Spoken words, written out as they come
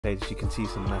page, you can see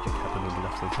some magic happen on the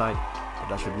left hand side, but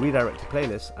that should redirect to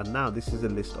playlists. And now this is a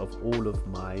list of all of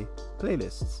my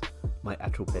playlists, my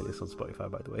actual playlist on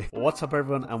Spotify, by the way. What's up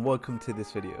everyone, and welcome to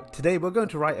this video. Today we're going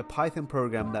to write a Python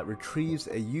program that retrieves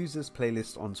a user's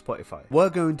playlist on Spotify. We're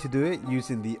going to do it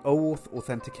using the OAuth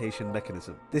authentication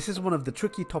mechanism. This is one of the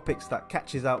tricky topics that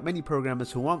catches out many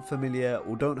programmers who aren't familiar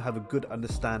or don't have a good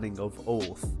understanding of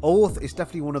OAuth. OAuth is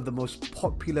definitely one of the most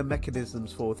popular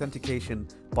mechanisms for authentication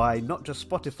by not just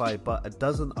Spotify but a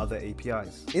dozen other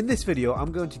APIs. In this video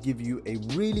I'm going to give you a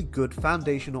really good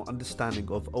foundational understanding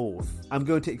of OAuth. I'm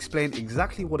going to explain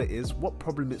exactly what it is, what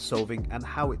problem it's solving, and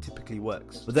how it typically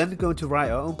works. We're then going to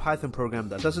write our own Python program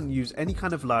that doesn't use any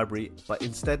kind of library but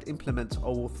instead implements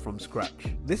OAuth from scratch.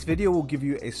 This video will give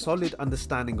you a solid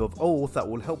understanding of OAuth that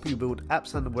will help you build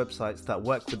apps and websites that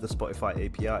work with the Spotify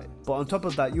API. But on top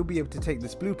of that, you'll be able to take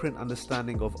this blueprint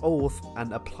understanding of OAuth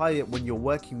and apply it when you're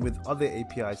working with other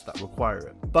APIs that require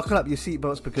it. Buckle up your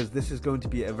seatbelts because this is going to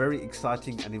be a very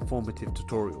exciting and informative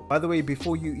tutorial. By the way,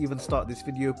 before you even start this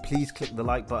video, please click the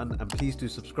like button and please do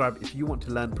subscribe if you want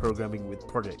to learn programming with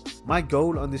projects. My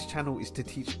goal on this channel is to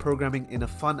teach programming in a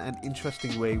fun and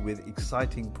interesting way with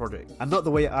exciting projects, and not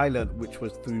the way I learned, which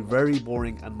was through very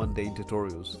boring and mundane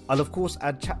tutorials. I'll of course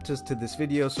add chapters to this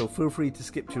video, so feel free to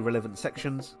skip to relevant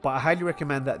sections, but I highly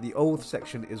recommend that the OAuth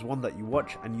section is one that you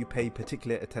watch and you pay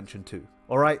particular attention to.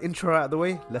 Alright, intro out of the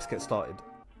way, let's get started.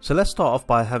 So let's start off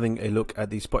by having a look at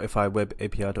the Spotify Web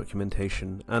API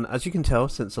documentation, and as you can tell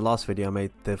since the last video I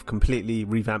made, they've completely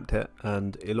revamped it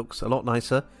and it looks a lot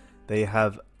nicer. They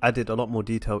have added a lot more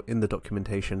detail in the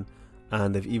documentation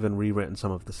and they've even rewritten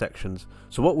some of the sections.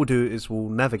 So what we'll do is we'll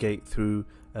navigate through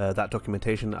that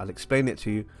documentation. I'll explain it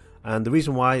to you, and the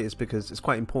reason why is because it's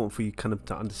quite important for you kind of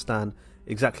to understand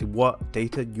exactly what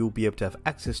data you'll be able to have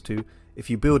access to if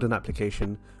you build an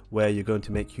application where you're going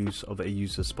to make use of a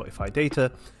user's Spotify data.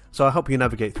 So I'll help you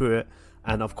navigate through it,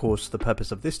 and of course the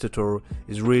purpose of this tutorial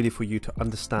is really for you to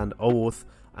understand OAuth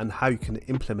and how you can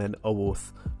implement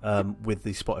OAuth with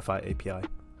the Spotify API.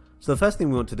 So the first thing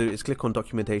we want to do is click on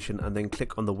documentation and then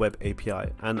click on the web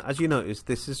API, and as you notice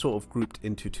this is sort of grouped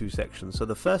into two sections. So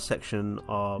the first section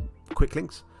are quick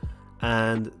links,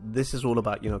 and this is all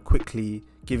about, quickly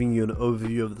giving you an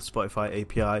overview of the Spotify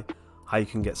API, how you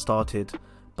can get started.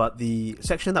 But the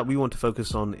section that we want to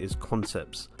focus on is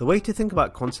concepts. The way to think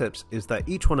about concepts is that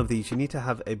each one of these you need to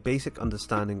have a basic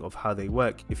understanding of how they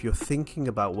work if you're thinking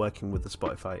about working with the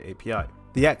Spotify API.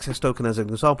 The access token as an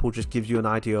example just gives you an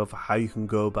idea of how you can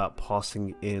go about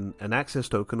passing in an access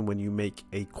token when you make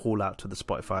a call out to the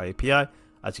Spotify API.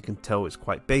 As you can tell, it's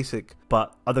quite basic,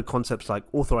 but other concepts like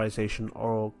authorization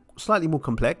are slightly more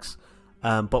complex,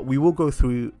 but we will go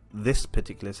through this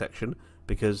particular section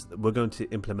because we're going to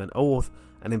implement OAuth,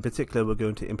 and in particular we're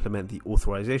going to implement the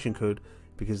authorization code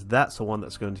because that's the one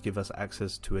that's going to give us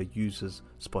access to a user's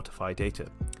Spotify data.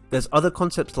 There's other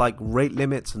concepts like rate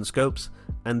limits and scopes,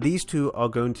 and these two are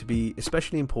going to be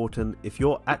especially important if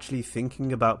you're actually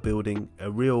thinking about building a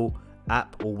real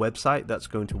app or website that's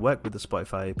going to work with the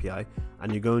Spotify API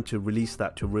and you're going to release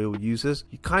that to real users.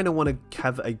 You kind of want to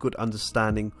have a good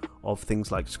understanding of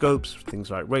things like scopes, things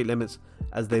like rate limits,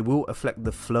 as they will affect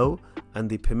the flow and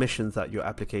the permissions that your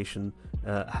application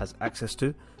has access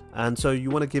to. And so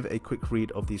you want to give a quick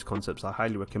read of these concepts. I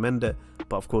highly recommend it,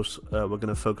 but of course we're going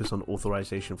to focus on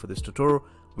authorization for this tutorial.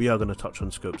 We are going to touch on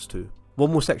scopes too.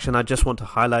 One more section I just want to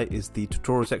highlight is the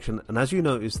tutorial section, and as you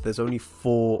notice there's only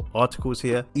 4 articles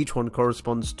here. Each one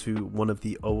corresponds to one of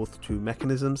the OAuth 2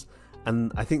 mechanisms,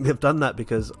 and I think they've done that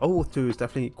because OAuth 2 is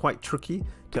definitely quite tricky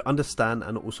to understand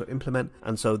and also implement,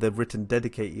 and so they've written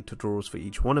dedicated tutorials for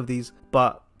each one of these.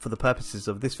 But for the purposes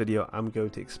of this video I'm going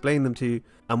to explain them to you,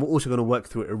 and we're also going to work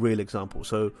through a real example.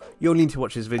 So you'll need to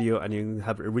watch this video and you can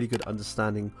have a really good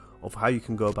understanding of how you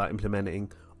can go about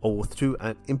implementing OAuth 2,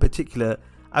 and in particular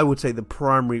I would say the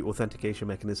primary authentication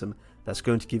mechanism that's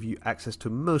going to give you access to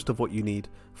most of what you need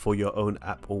for your own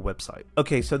app or website.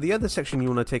 Okay, so the other section you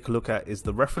want to take a look at is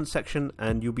the reference section,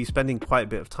 and you'll be spending quite a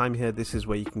bit of time here. This is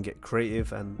where you can get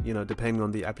creative, and depending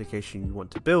on the application you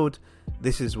want to build,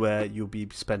 this is where you'll be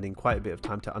spending quite a bit of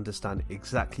time to understand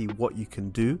exactly what you can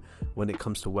do when it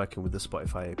comes to working with the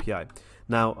Spotify API.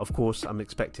 Now, of course, I'm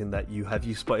expecting that you have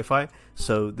used Spotify,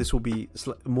 so this will be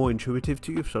more intuitive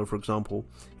to you. So for example,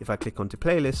 if I click onto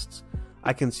playlists,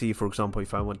 I can see, for example,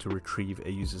 if I want to retrieve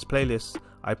a user's playlist,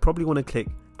 I probably want to click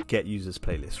get users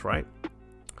playlist, right?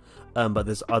 But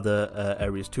there's other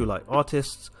areas too, like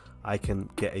artists. I can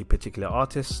get a particular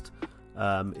artist.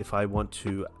 If I want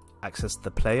to access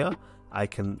the player, I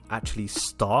can actually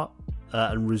start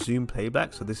and resume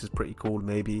playback. So this is pretty cool.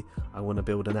 Maybe I want to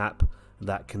build an app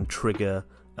that can trigger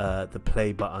the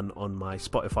play button on my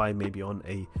Spotify, maybe on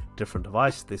a different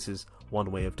device. This is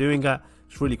one way of doing that.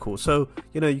 It's really cool. So,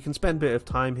 you know, you can spend a bit of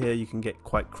time here, you can get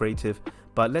quite creative,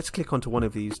 but let's click onto one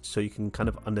of these so you can kind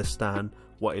of understand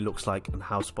what it looks like and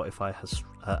how Spotify has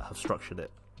have structured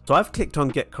it. So I've clicked on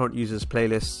get current users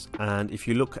playlists, and if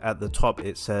you look at the top,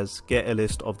 it says get a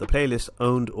list of the playlists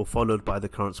owned or followed by the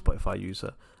current Spotify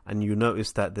user. And you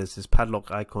notice that there's this padlock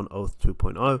icon, OAuth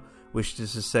 2.0, which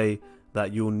is to say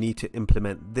that you'll need to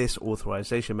implement this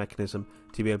authorization mechanism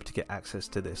to be able to get access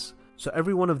to this. So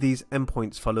every one of these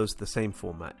endpoints follows the same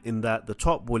format, in that the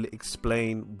top will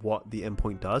explain what the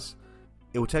endpoint does.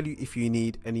 It will tell you if you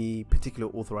need any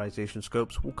particular authorization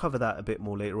scopes. We'll cover that a bit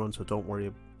more later on, so don't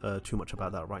worry too much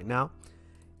about that right now.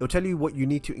 It will tell you what you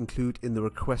need to include in the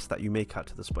request that you make out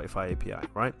to the Spotify API,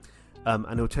 right? And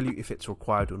it will tell you if it's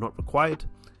required or not required.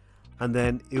 And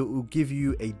then it will give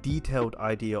you a detailed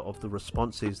idea of the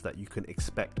responses that you can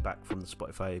expect back from the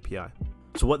Spotify API.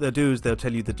 So what they'll do is they'll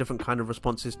tell you the different kind of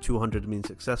responses. 200 means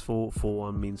successful,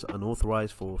 401 means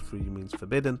unauthorized, 403 means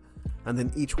forbidden, and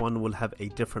then each one will have a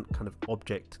different kind of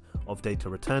object of data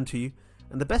returned to you.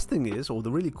 And the best thing is, or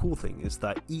the really cool thing, is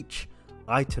that each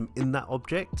item in that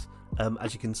object,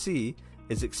 as you can see,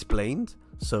 is explained.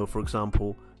 So for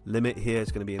example, limit here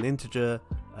is going to be an integer.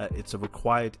 It's a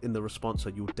required in the response, so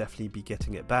you'll definitely be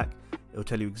getting it back. It'll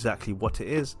tell you exactly what it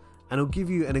is, and it'll give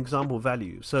you an example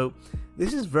value. So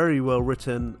this is very well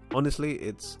written. Honestly,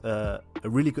 it's a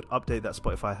really good update that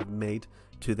Spotify have made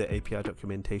to the API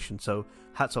documentation. So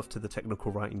hats off to the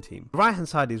technical writing team. The right hand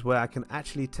side is where I can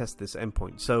actually test this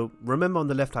endpoint. So remember on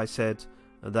the left I said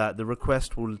that the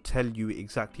request will tell you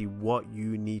exactly what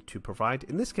you need to provide.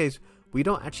 In this case, we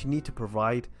don't actually need to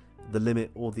provide the limit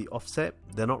or the offset.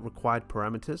 They're not required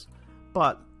parameters,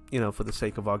 but you know, for the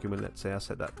sake of argument, let's say I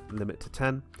set that limit to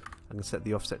 10. I can set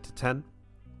the offset to 10,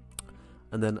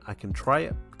 and then I can try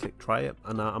it, click try it,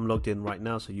 and I'm logged in right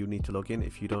now, so you need to log in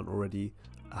if you don't already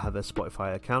have a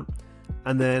Spotify account.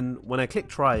 And then when I click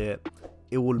try it,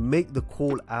 it will make the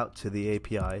call out to the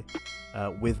API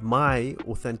with my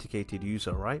authenticated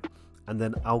user, right? And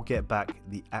then I'll get back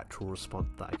the actual response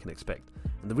that I can expect.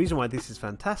 And the reason why this is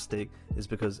fantastic is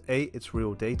because A, it's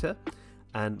real data,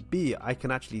 and B, I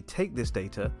can actually take this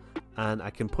data and I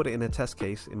can put it in a test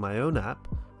case in my own app.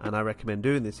 And I recommend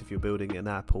doing this if you're building an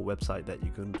app or website that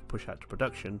you can push out to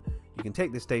production. You can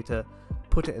take this data,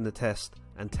 put it in a test,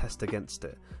 and test against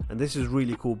it. And this is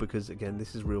really cool because, again,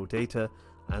 this is real data,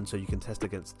 and so you can test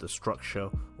against the structure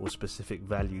or specific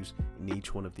values in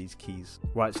each one of these keys.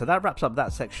 Right, so that wraps up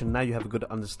that section. Now you have a good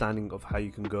understanding of how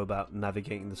you can go about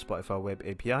navigating the Spotify Web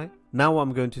API. Now what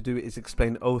I'm going to do is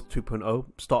explain OAuth 2.0,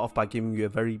 start off by giving you a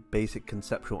very basic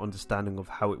conceptual understanding of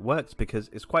how it works, because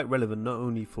it's quite relevant not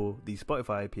only for the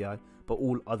Spotify API, but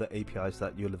all other APIs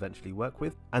that you'll eventually work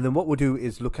with. And then what we'll do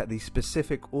is look at the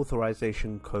specific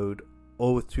authorization code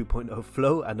OAuth 2.0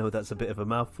 flow. I know that's a bit of a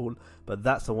mouthful, but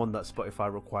that's the one that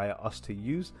Spotify require us to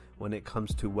use when it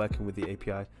comes to working with the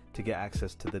API to get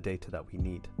access to the data that we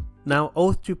need. Now,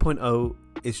 OAuth 2.0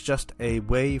 is just a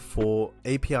way for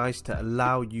APIs to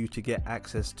allow you to get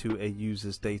access to a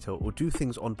user's data or do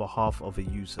things on behalf of a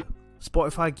user.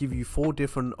 Spotify give you 4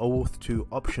 different OAuth 2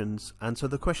 options, and so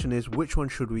the question is, which one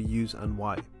should we use and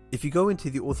why? If you go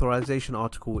into the authorization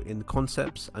article in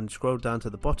concepts and scroll down to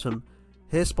the bottom,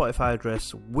 here's Spotify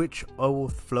address which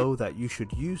OAuth flow that you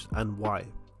should use and why.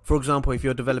 For example, if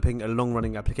you're developing a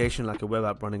long-running application like a web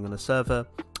app running on a server,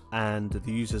 and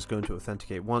the user is going to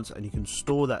authenticate once, and you can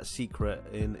store that secret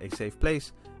in a safe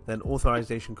place, then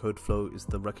authorization code flow is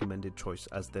the recommended choice,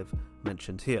 as they've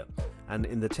mentioned here. And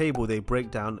in the table, they break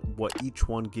down what each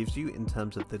one gives you in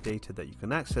terms of the data that you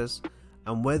can access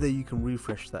and whether you can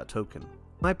refresh that token.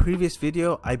 My previous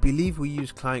video, I believe we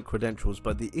used client credentials,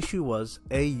 but the issue was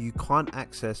A, you can't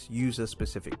access user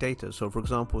specific data. So for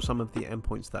example, some of the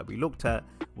endpoints that we looked at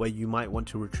where you might want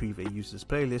to retrieve a user's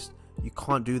playlist, you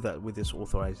can't do that with this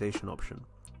authorization option.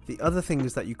 The other thing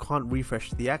is that you can't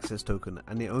refresh the access token,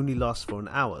 and it only lasts for an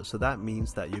hour. So that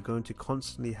means that you're going to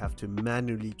constantly have to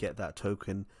manually get that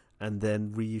token and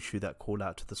then reissue that call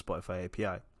out to the Spotify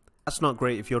API. That's not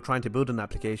great if you're trying to build an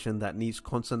application that needs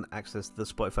constant access to the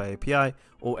Spotify API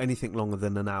or anything longer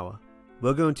than an hour.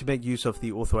 We're going to make use of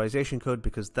the authorization code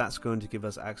because that's going to give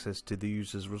us access to the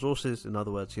user's resources, in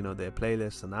other words, you know, their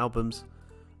playlists and albums.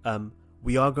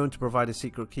 We are going to provide a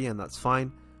secret key, and that's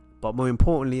fine, but more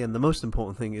importantly, and the most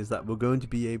important thing, is that we're going to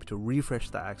be able to refresh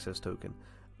that access token.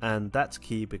 And that's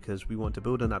key because we want to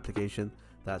build an application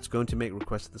that's going to make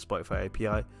requests to the Spotify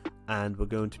API, and we're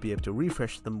going to be able to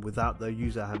refresh them without the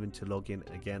user having to log in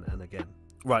again and again.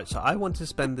 Right, so I want to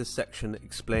spend this section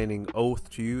explaining OAuth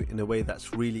to you in a way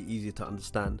that's really easy to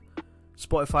understand.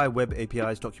 Spotify Web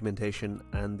API's documentation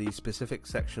and the specific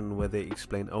section where they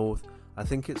explain OAuth, I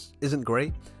think isn't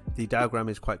great. The diagram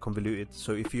is quite convoluted,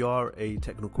 so if you are a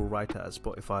technical writer at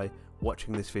Spotify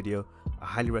watching this video, I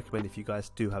highly recommend, if you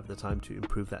guys do have the time, to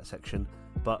improve that section.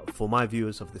 But for my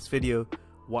viewers of this video,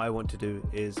 what I want to do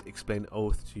is explain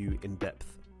OAuth to you in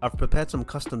depth. I've prepared some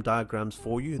custom diagrams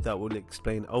for you that will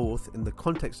explain OAuth in the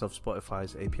context of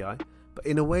Spotify's API, but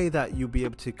in a way that you'll be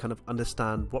able to kind of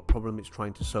understand what problem it's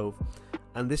trying to solve.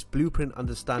 And this blueprint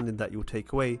understanding that you'll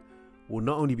take away will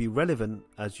not only be relevant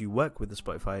as you work with the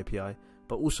Spotify API,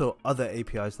 but also other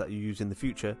APIs that you use in the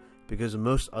future, because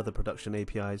most other production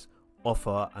APIs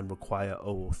offer and require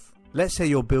OAuth. Let's say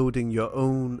you're building your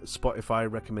own Spotify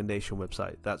recommendation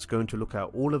website that's going to look at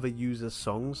all of a user's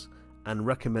songs and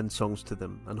recommend songs to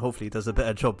them, and hopefully it does a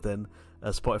better job than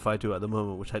Spotify do at the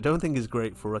moment, which I don't think is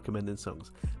great for recommending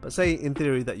songs. But say in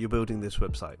theory that you're building this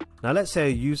website. Now let's say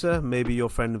a user, maybe your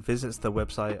friend, visits the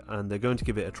website and they're going to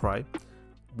give it a try.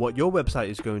 What your website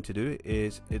is going to do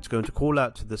is it's going to call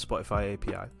out to the Spotify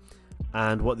API,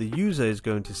 and what the user is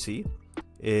going to see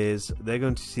is they're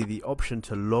going to see the option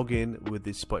to log in with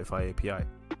the Spotify API.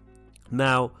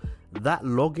 Now that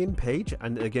login page,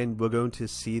 and again we're going to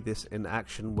see this in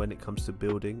action when it comes to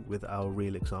building with our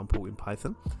real example in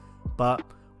Python, but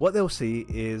what they'll see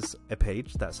is a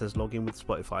page that says login with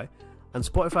Spotify, and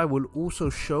Spotify will also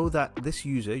show that this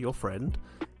user, your friend,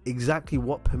 exactly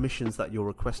what permissions that you're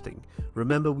requesting.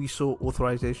 Remember, we saw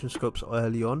authorization scopes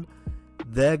early on.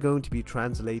 They're going to be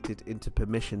translated into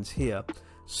permissions here,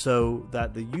 so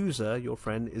that the user, your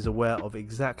friend, is aware of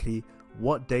exactly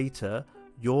what data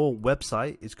your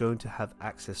website is going to have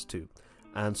access to.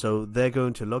 And so they're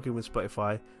going to log in with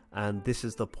Spotify, and this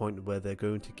is the point where they're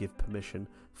going to give permission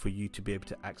for you to be able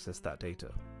to access that data.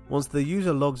 Once the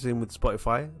user logs in with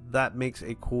Spotify, that makes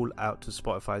a call out to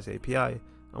Spotify's API,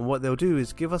 and what they'll do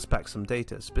is give us back some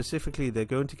data. Specifically, they're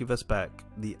going to give us back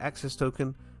the access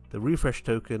token, the refresh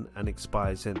token, and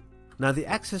expires in. Now the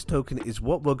access token is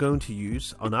what we're going to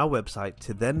use on our website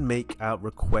to then make our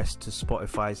request to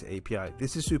Spotify's API.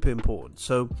 This is super important.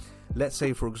 So let's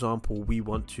say, for example, we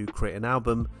want to create an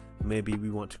album, maybe we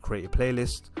want to create a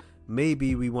playlist,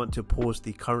 maybe we want to pause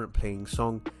the current playing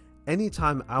song.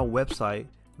 Anytime our website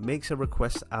makes a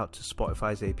request out to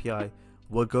Spotify's API,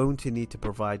 we're going to need to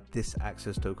provide this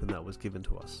access token that was given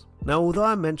to us. Now, although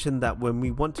I mentioned that when we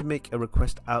want to make a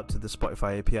request out to the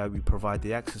Spotify API, we provide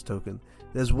the access token,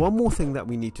 there's one more thing that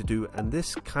we need to do, and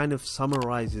this kind of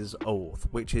summarizes OAuth,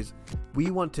 which is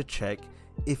we want to check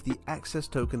if the access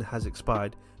token has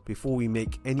expired before we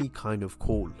make any kind of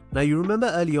call. Now, you remember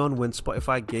early on when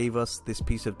Spotify gave us this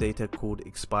piece of data called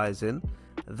expires in?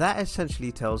 That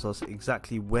essentially tells us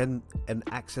exactly when an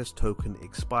access token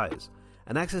expires.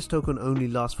 An access token only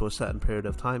lasts for a certain period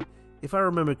of time. If I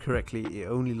remember correctly, it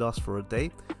only lasts for a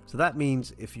day. So that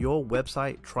means if your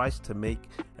website tries to make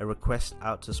a request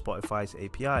out to Spotify's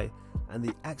API and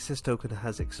the access token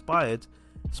has expired,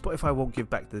 Spotify won't give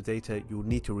back the data. You'll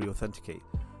need to re-authenticate.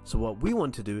 So what we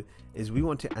want to do is we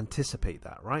want to anticipate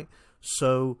that, right?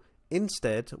 So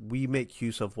instead, we make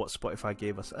use of what Spotify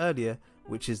gave us earlier,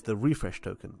 which is the refresh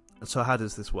token. And so how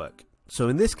does this work? So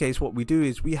in this case, what we do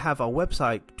is we have our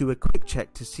website do a quick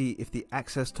check to see if the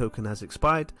access token has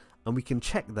expired, and we can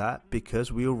check that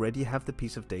because we already have the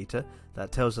piece of data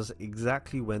that tells us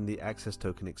exactly when the access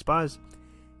token expires.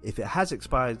 If it has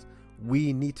expired,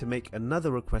 we need to make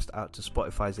another request out to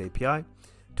Spotify's API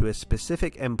to a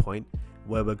specific endpoint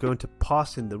where we're going to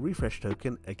pass in the refresh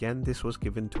token. Again, this was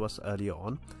given to us earlier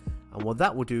on. And what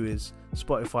that will do is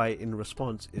Spotify in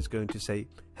response is going to say,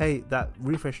 hey, that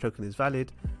refresh token is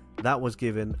valid. That was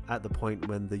given at the point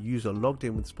when the user logged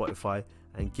in with Spotify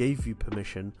and gave you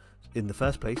permission in the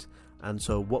first place. And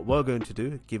so what we're going to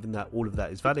do, given that all of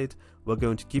that is valid, we're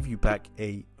going to give you back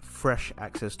a fresh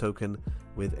access token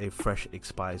with a fresh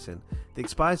expires in. The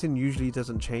expires in usually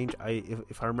doesn't change.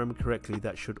 If I remember correctly,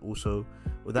 that should also,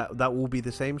 that will be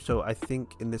the same. So I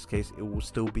think in this case, it will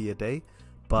still be a day.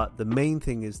 But the main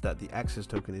thing is that the access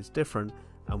token is different,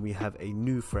 and we have a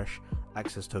new fresh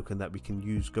access token that we can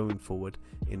use going forward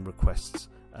in requests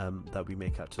that we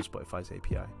make out to Spotify's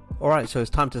API. Alright, so it's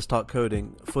time to start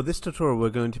coding. For this tutorial, we're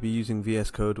going to be using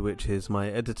VSCode, which is my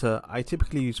editor. I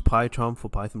typically use PyCharm for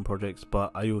Python projects,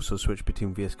 but I also switch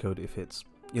between VSCode if it's,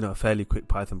 a fairly quick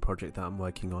Python project that I'm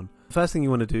working on. The first thing you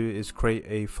want to do is create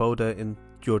a folder in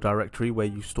your directory where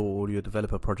you store all your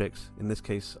developer projects. In this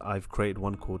case, I've created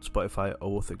one called Spotify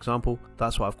OAuth example.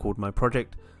 That's what I've called my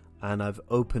project, and I've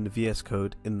opened VS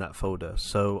Code in that folder.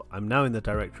 So I'm now in the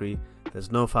directory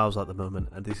There's no files at the moment,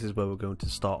 and this is where we're going to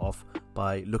start off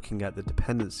by looking at the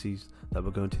dependencies that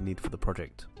we're going to need for the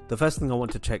project. The first thing I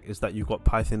want to check is that you've got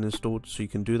Python installed, so you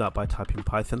can do that by typing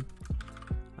Python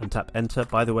and tap enter.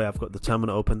 By the way, I've got the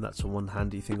terminal open. That's the one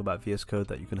handy thing about VSCode,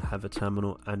 that you can have a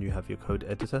terminal and you have your code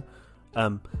editor.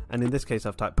 And in this case,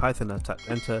 I've typed Python, I've tapped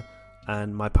enter,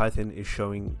 and my Python is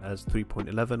showing as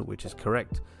 3.11, which is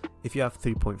correct. If you have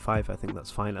 3.5, I think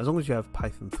that's fine, as long as you have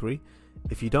Python 3.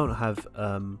 If you don't have,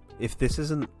 if this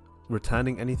isn't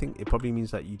returning anything, it probably means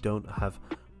that you don't have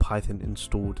Python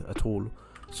installed at all.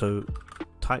 So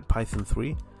type Python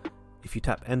 3. If you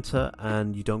tap enter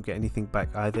and you don't get anything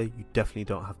back either, you definitely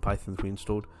don't have Python 3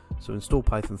 installed. So install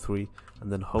Python 3,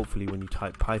 and then hopefully when you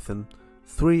type Python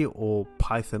 3 or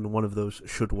Python, one of those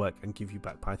should work and give you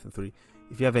back Python 3.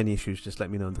 If you have any issues, just let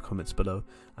me know in the comments below,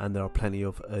 and there are plenty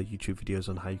of YouTube videos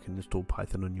on how you can install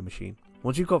Python on your machine.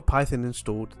 Once you've got Python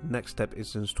installed, the next step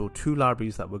is to install two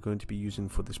libraries that we're going to be using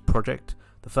for this project.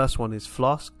 The first one is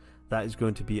Flask. That is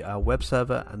going to be our web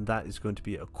server, and that is going to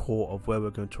be a core of where we're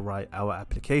going to write our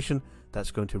application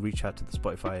that's going to reach out to the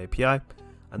Spotify API.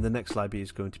 And the next library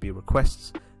is going to be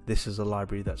requests. This is a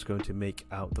library that's going to make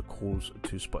out the calls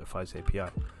to Spotify's API.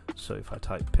 So if I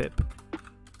type pip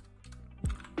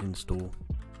install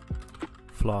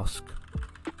Flask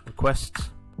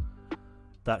requests,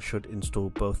 that should install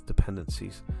both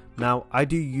dependencies. Now, I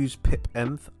do use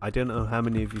pipenv. I don't know how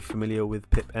many of you are familiar with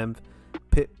pipenv.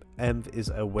 Pipenv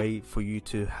is a way for you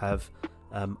to have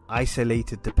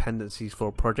isolated dependencies for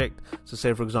a project. So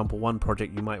say for example, one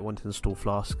project you might want to install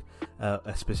Flask,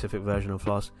 a specific version of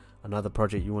Flask. Another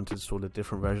project you want to install a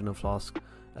different version of Flask.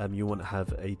 You want to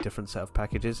have a different set of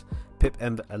packages.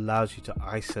 Pipenv allows you to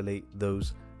isolate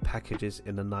those packages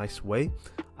in a nice way,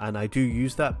 and I do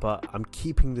use that, but I'm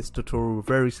keeping this tutorial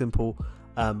very simple.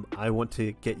 I want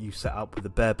to get you set up with the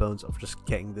bare bones of just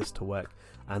getting this to work,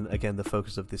 and again, the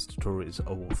focus of this tutorial is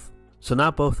OAuth. So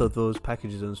now both of those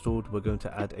packages are installed, we're going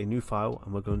to add a new file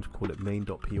and we're going to call it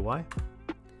main.py,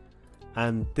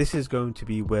 and this is going to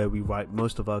be where we write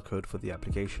most of our code for the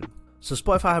application. So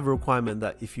Spotify have a requirement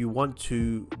that if you want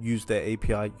to use their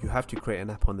API, you have to create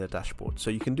an app on their dashboard. So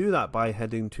you can do that by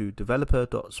heading to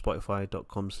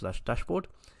developer.spotify.com/dashboard,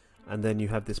 and then you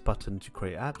have this button to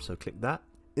create app, so click that.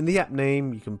 In the app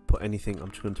name, you can put anything.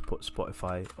 I'm just going to put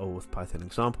Spotify OAuth Python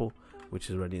example, which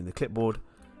is already in the clipboard.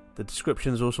 The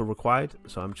description is also required,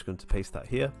 so I'm just going to paste that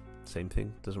here. Same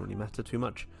thing, doesn't really matter too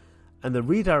much. And the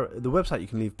website you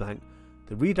can leave blank.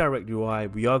 The redirect UI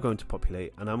we are going to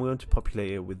populate, and I'm going to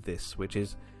populate it with this, which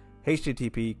is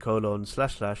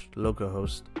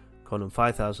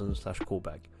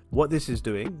http://localhost:5000/callback. What this is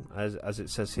doing, as it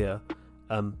says here,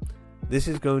 this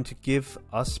is going to give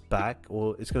us back,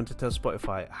 or it's going to tell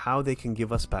Spotify how they can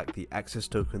give us back the access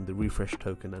token, the refresh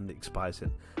token, and the expires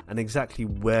it, and exactly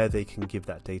where they can give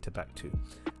that data back to.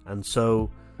 And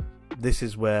so this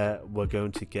is where we're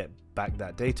going to get back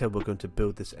that data. We're going to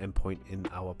build this endpoint in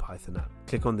our Python app.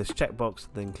 Click on this checkbox,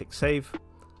 then click save,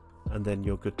 and then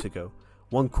you're good to go.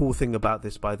 One cool thing about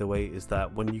this, by the way, is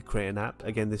that when you create an app,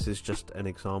 again, this is just an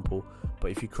example,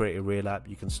 but if you create a real app,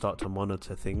 you can start to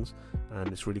monitor things, and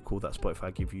it's really cool that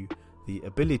Spotify give you the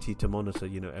ability to monitor,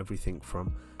 you know, everything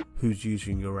from who's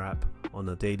using your app on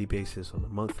a daily basis, on a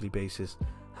monthly basis,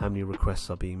 how many requests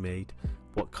are being made,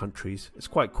 what countries. It's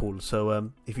quite cool.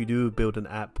 So if you do build an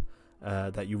app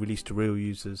that you release to real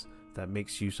users that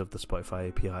makes use of the Spotify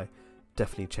API,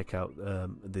 definitely check out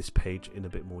this page in a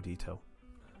bit more detail.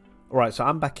 Alright, so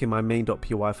I'm back in my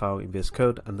main.py file in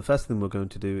VSCode, and the first thing we're going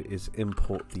to do is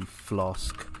import the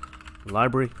Flask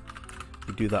library.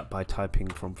 We do that by typing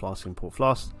from Flask import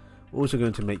Flask. We're also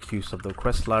going to make use of the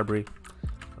request library.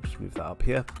 I'll just move that up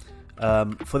here.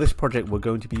 For this project, we're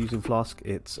going to be using Flask.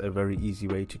 It's a very easy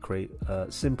way to create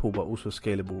simple but also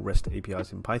scalable REST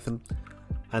APIs in Python.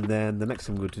 And then the next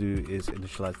thing we're going to do is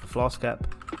initialize the Flask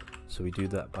app. So we do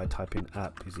that by typing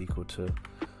app is equal to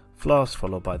Flask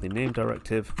followed by the name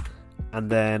directive. And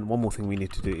then one more thing we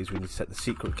need to do is we need to set the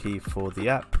secret key for the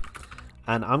app.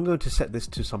 And I'm going to set this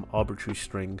to some arbitrary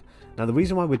string. Now the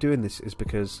reason why we're doing this is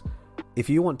because if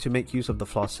you want to make use of the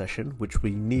Flask session, which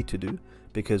we need to do,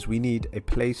 because we need a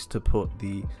place to put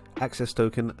the access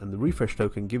token and the refresh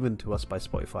token given to us by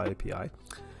Spotify API.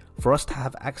 For us to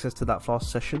have access to that Flask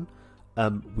session,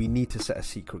 we need to set a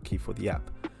secret key for the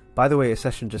app. By the way, a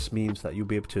session just means that you'll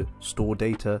be able to store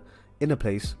data in a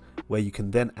place where you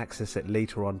can then access it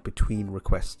later on between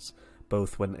requests,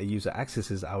 both when a user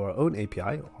accesses our own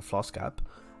API or Flask app,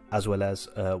 as well as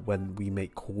when we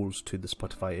make calls to the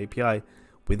Spotify API.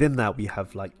 Within that, we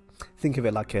have, like, think of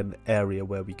it like an area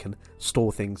where we can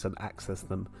store things and access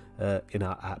them in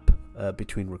our app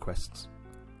between requests.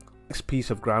 Next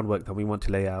piece of groundwork that we want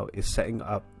to lay out is setting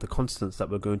up the constants that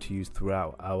we're going to use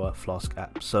throughout our Flask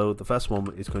app. So the first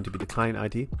one is going to be the client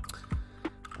ID,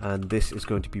 and this is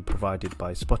going to be provided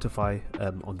by Spotify.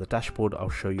 On the dashboard, I'll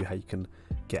show you how you can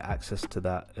get access to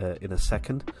that in a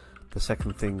second. The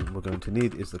second thing we're going to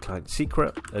need is the client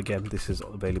secret. Again, this is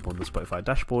available on the Spotify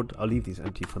dashboard. I'll leave these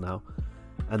empty for now.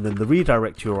 And then the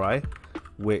redirect URI,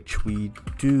 which we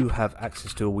do have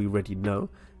access to, or we already know.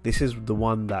 This is the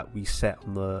one that we set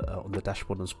on the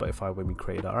dashboard on Spotify when we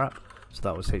created our app. So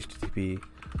that was HTTP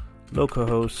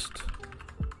localhost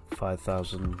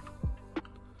 5000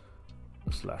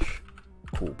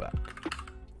 / callback.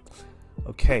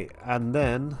 Okay, and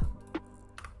then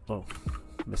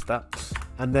missed that.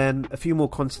 And then a few more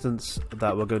constants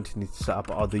that we're going to need to set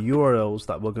up are the URLs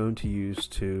that we're going to use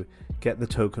to get the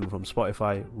token from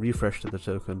Spotify, refresh to the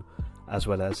token, as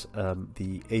well as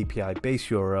the API base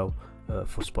URL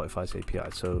for Spotify's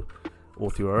API. So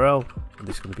auth URL, and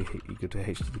this is going to be, you go to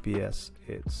HTTPS,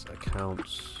 it's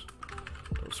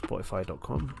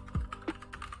accounts.spotify.com,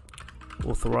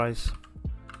 authorize.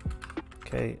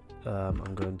 Okay,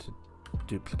 I'm going to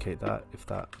duplicate that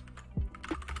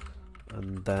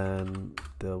and then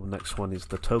the next one is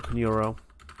the token URL.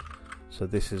 So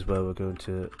this is where we're going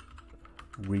to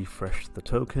refresh the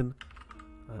token,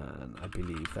 and I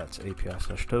believe that's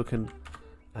API/token.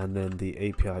 And then the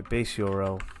API base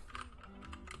URL,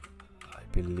 I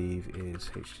believe, is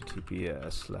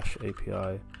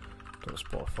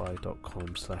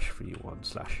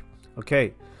https:/api.spotify.com/free1/.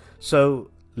 Okay, so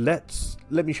let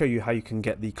me show you how you can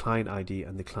get the client ID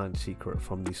and the client secret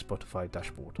from the Spotify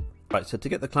dashboard. Right, so to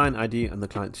get the client ID and the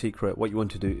client secret, what you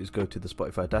want to do is go to the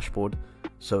Spotify dashboard.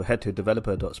 So head to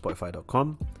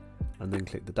developer.spotify.com and then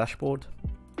click the dashboard.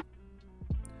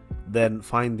 Then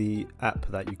find the app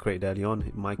that you created early on.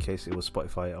 In my case, it was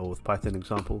Spotify OAuth Python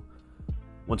example.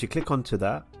 Once you click onto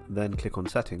that, then click on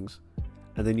settings,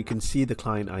 and then you can see the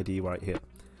client ID right here.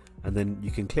 And then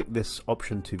you can click this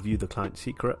option to view the client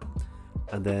secret.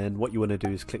 And then what you want to do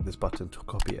is click this button to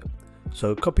copy it.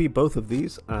 So copy both of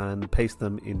these and paste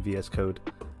them in VSCode,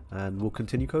 and we'll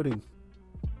continue coding.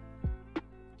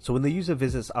 So when the user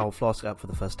visits our Flask app for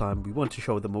the first time, we want to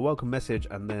show them a welcome message,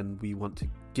 and then we want to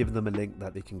give them a link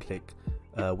that they can click,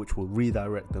 which will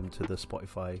redirect them to the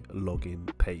Spotify login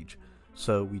page.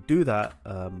 So we do that,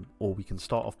 or we can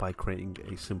start off by creating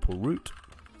a simple root,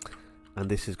 and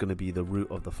this is going to be the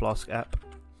root of the Flask app.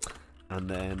 And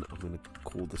then I'm going to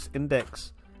call this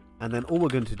index, and then all we're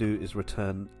going to do is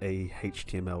return a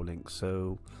HTML link.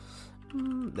 So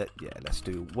let's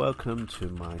do welcome to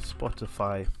my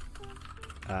Spotify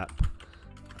app,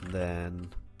 and then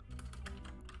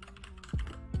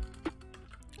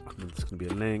it's going to be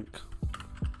a link,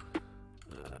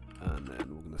 and then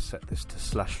we're going to set this to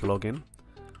 /login.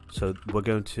 So we're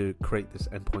going to create this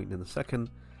endpoint in a second,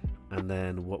 and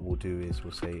then what we'll do is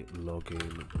we'll say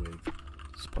login with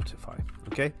Spotify.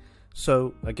 Okay,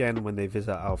 so again, when they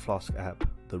visit our Flask app,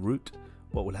 the root,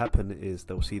 what will happen is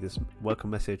they'll see this welcome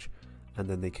message, and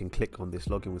then they can click on this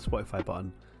login with Spotify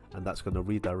button, and that's going to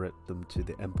redirect them to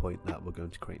the endpoint that we're going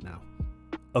to create now.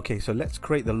 Okay, so let's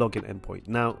create the login endpoint.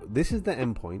 Now, this is the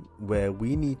endpoint where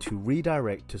we need to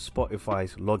redirect to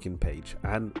Spotify's login page.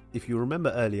 And if you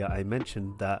remember earlier, I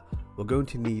mentioned that we're going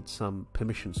to need some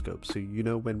permission scopes. So, you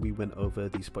know, when we went over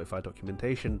the Spotify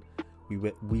documentation,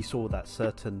 we saw that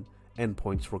certain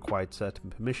endpoints required certain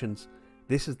permissions.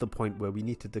 This is the point where we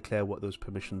need to declare what those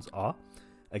permissions are.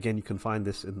 Again, you can find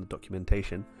this in the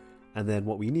documentation. And then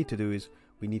what we need to do is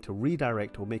we need to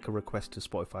redirect or make a request to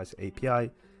Spotify's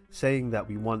API saying that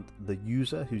we want the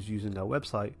user who's using our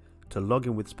website to log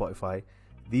in with Spotify.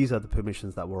 These are the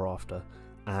permissions that we're after,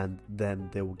 and then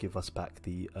they will give us back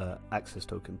the access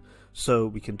token. So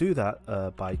we can do that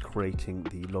by creating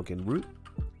the login root.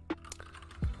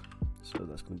 So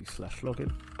that's going to be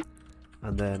 /login,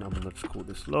 and then I'm going to just call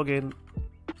this login.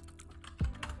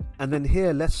 And then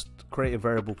here, let's create a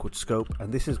variable called scope, and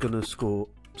this is going to store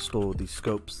the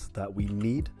scopes that we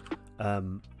need.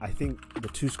 I think the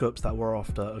two scopes that we're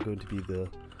after are going to be the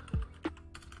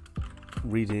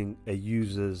reading a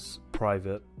user's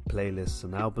private playlists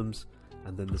and albums,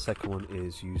 and then the second one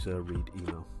is user read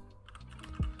email.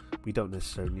 We don't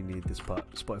necessarily need this, but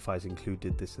Spotify's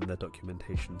included this in their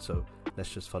documentation, so let's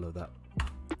just follow that.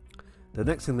 The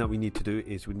next thing that we need to do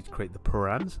is we need to create the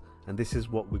params, and this is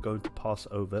what we're going to pass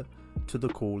over to the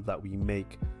call that we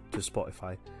make to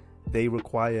Spotify. They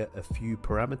require a few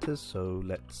parameters, so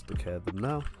let's declare them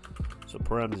now. So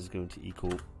params is going to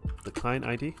equal the client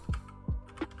ID,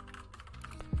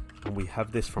 and we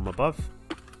have this from above.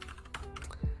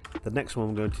 The next one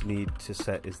we're going to need to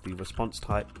set is the response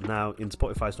type. Now in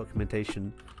Spotify's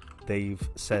documentation, they've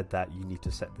said that you need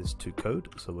to set this to code,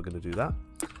 so we're going to do that.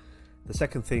 The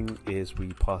second thing is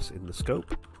we pass in the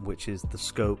scope, which is the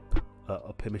scope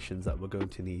of permissions that we're going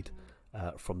to need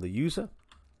from the user,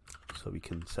 so we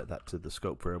can set that to the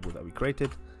scope variable that we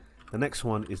created. The next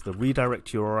one is the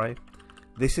redirect URI.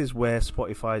 This is where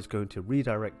Spotify is going to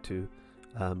redirect to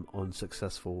on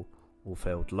successful or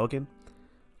failed login,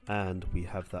 and we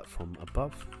have that from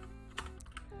above.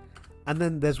 And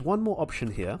then there's one more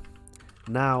option here.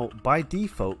 Now by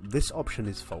default this option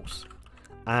is false,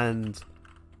 and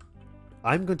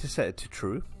I'm going to set it to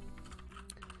true.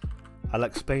 I'll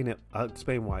explain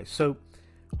why. So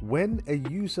when a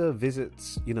user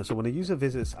visits, when a user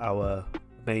visits our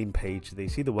main page, they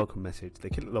see the welcome message, they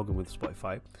click login with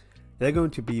Spotify, they're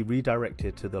going to be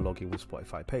redirected to the login with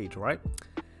Spotify page, right?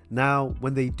 Now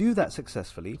when they do that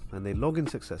successfully and they log in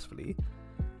successfully,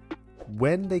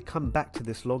 when they come back to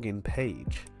this login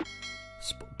page,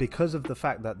 because of the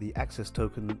fact that the access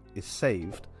token is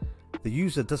saved, the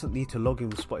user doesn't need to log in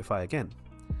with Spotify again.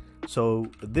 So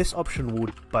this option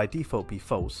would by default be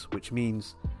false, which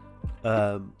means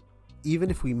even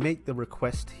if we make the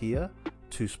request here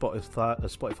to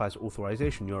Spotify's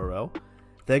authorization URL,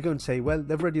 they're going to say, well,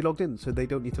 they've already logged in, so they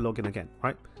don't need to log in again,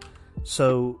 right?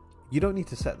 So you don't need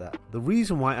to set that. The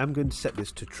reason why I'm going to set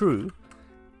this to true,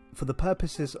 for the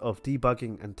purposes of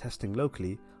debugging and testing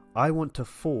locally, I want to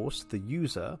force the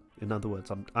user, in other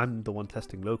words, I'm the one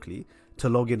testing locally, to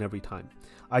log in every time.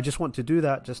 I just want to do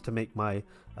that just to make my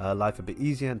life a bit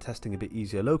easier and testing a bit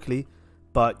easier locally,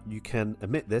 but you can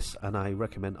omit this, and I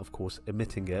recommend, of course,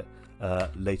 omitting it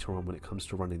later on when it comes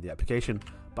to running the application,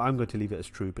 but I'm going to leave it as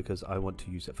true because I want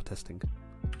to use it for testing.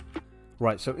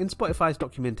 Right, so in Spotify's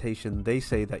documentation, they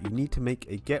say that you need to make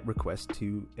a GET request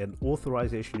to an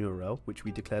authorization URL, which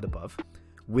we declared above,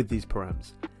 with these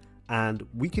params. And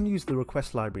we can use the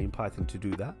request library in Python to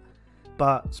do that.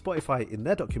 But Spotify, in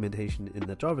their documentation, in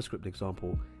the JavaScript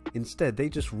example, instead they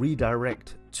just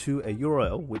redirect to a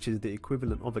URL, which is the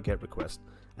equivalent of a GET request,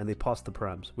 and they pass the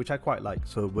params, which I quite like,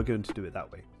 so we're going to do it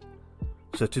that way.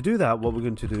 So to do that, what we're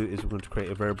going to do is we're going to create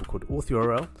a variable called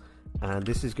auth_URL, and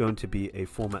this is going to be a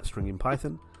format string in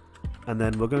Python, and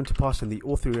then we're going to pass in the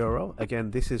auth_URL.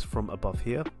 Again, this is from above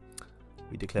here.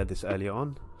 We declared this earlier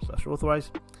on,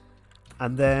 /authorize.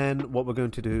 And then what we're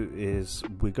going to do is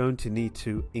we're going to need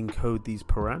to encode these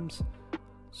params.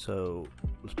 So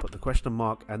let's put the question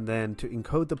mark, and then to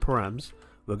encode the params,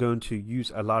 we're going to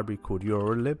use a library called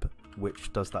urllib,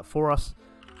 which does that for us.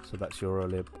 So that's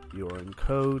urllib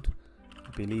encode. I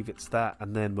believe it's that,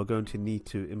 and then we're going to need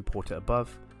to import it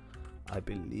above. I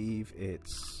believe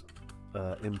it's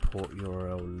import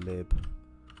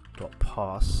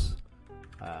urllib.pass.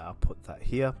 I'll put that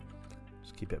here.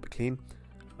 Just keep it clean.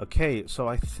 Okay, so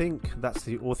I think that's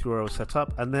the auth URL set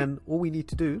up, and then all we need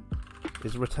to do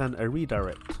is return a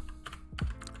redirect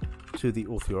to the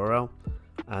auth URL,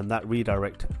 and that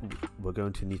redirect we're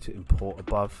going to need to import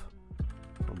above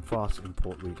from Flask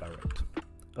import redirect.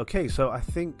 Okay, so I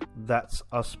think that's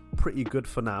us pretty good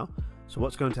for now. So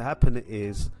what's going to happen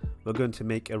is we're going to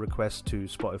make a request to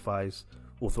Spotify's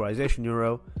authorization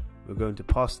URL. We're going to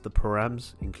pass the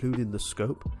params, including the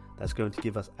scope. That's going to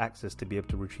give us access to be able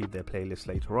to retrieve their playlist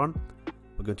later on.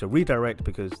 We're going to redirect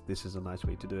because this is a nice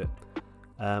way to do it.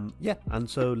 And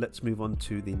so let's move on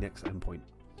to the next endpoint.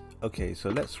 Okay, so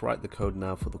let's write the code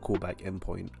now for the callback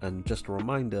endpoint. And just a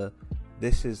reminder,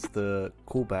 this is the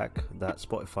callback that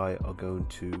Spotify are going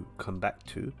to come back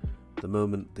to the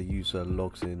moment the user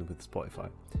logs in with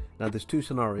Spotify. Now there's two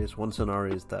scenarios. One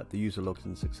scenario is that the user logs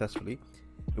in successfully,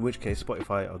 in which case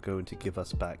Spotify are going to give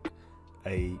us back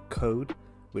a code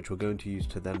which we're going to use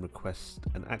to then request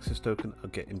an access token. I'll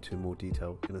get into more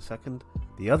detail in a second.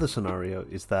 The other scenario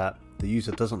is that the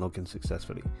user doesn't log in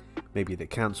successfully. Maybe they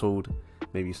cancelled,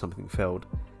 maybe something failed,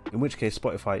 in which case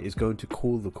Spotify is going to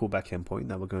call the callback endpoint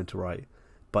that we're going to write,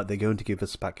 but they're going to give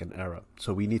us back an error.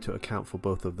 So we need to account for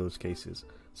both of those cases,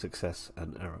 success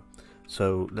and error.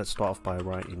 So let's start off by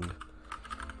writing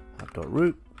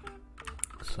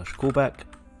app.root/callback,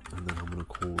 and then I'm going to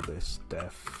call this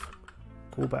def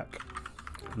callback.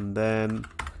 And then,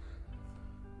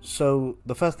 so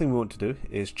the first thing we want to do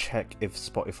is check if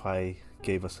Spotify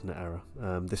gave us an error.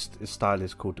 This style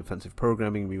is called defensive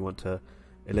programming. We want to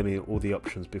eliminate all the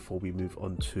options before we move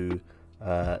on to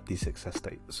the success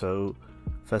state. So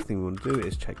first thing we want to do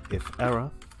is check if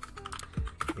error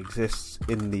exists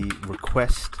in the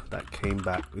request that came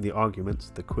back, in the arguments,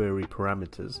 the query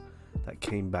parameters that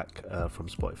came back from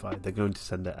Spotify. They're going to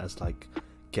send it as like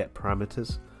get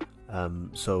parameters.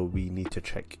 So we need to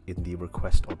check in the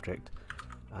request object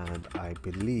and I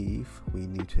believe we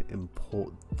need to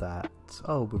import that.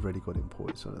 Oh, we've already got it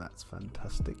imported, so that's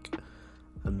fantastic.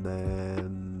 And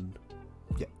then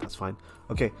yeah, that's fine.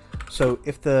 Okay, so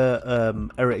if the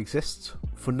error exists,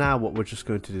 for now what we're just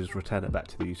going to do is return it back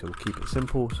to the user. We'll keep it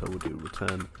simple, so we'll do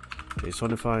return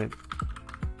JSONify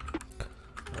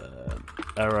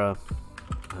error,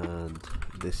 and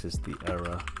this is the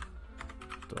error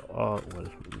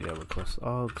request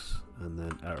args, and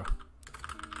then error.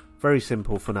 Very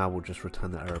simple. For now we'll just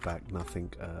return the error back,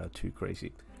 nothing too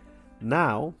crazy.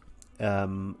 Now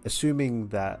assuming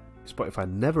that Spotify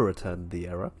never returned the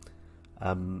error,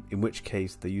 in which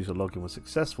case the user login was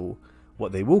successful,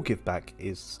 what they will give back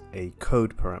is a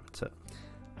code parameter,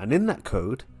 and in that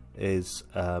code is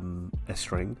a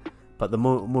string. But the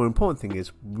more important thing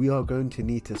is we are going to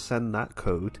need to send that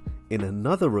code in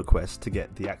another request to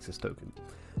get the access token.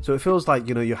 So it feels like,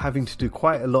 you know, you're having to do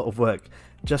quite a lot of work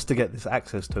just to get this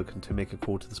access token to make a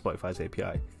call to the Spotify's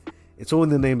API. It's all in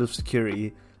the name of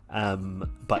security,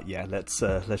 but yeah, let's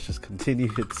just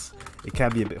continue. It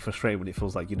can be a bit frustrating when it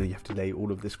feels like, you know, you have to lay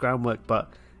all of this groundwork,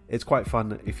 but it's quite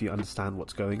fun if you understand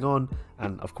what's going on,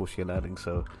 and of course you're learning,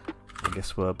 so I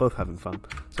guess we're both having fun.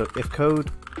 So if code,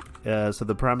 so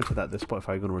the parameter that the Spotify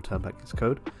are going to return back is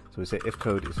code. So we say if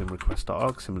code is in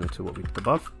request.arg, similar to what we did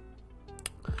above.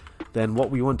 Then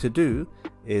what we want to do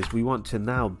is we want to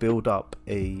now build up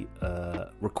a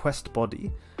request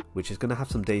body, which is going to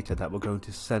have some data that we're going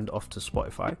to send off to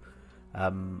Spotify,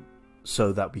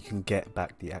 so that we can get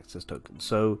back the access token.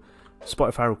 So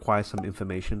Spotify requires some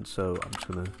information, so I'm just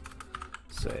going to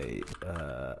say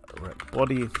rec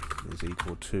body is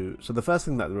equal to, so the first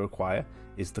thing that they require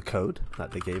is the code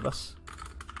that they gave us,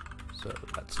 so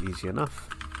that's easy enough.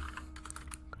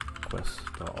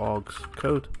 Request.args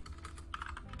code.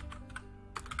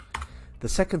 The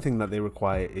second thing that they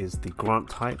require is the grant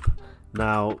type.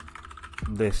 Now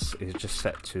this is just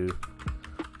set to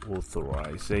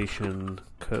authorization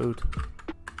code.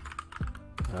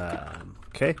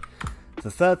 Okay. The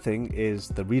third thing is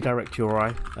the redirect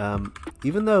URI.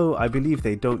 Even though I believe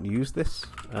they don't use this,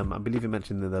 I believe it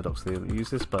mentioned in their docs they don't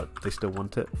use this, but they still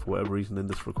want it for whatever reason in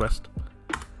this request.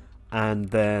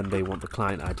 And then they want the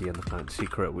client ID and the client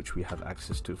secret, which we have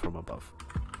access to from above.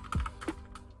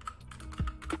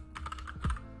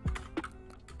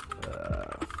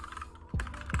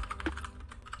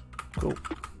 Cool.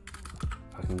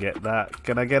 I can get that.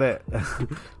 Can I get it?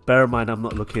 Bear in mind, I'm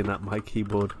not looking at my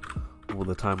keyboard all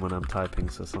the time when I'm typing,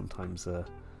 so sometimes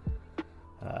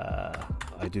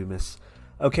I do miss.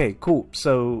 Okay, cool.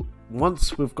 So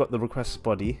once we've got the request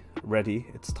body ready,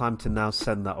 it's time to now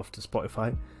send that off to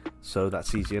Spotify. So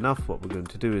that's easy enough. What we're going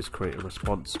to do is create a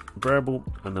response variable,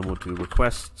 and then we'll do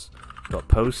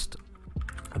requests.post.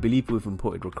 I believe we've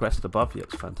imported request above.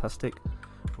 Yep, fantastic.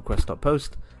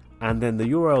 Request.post. And then the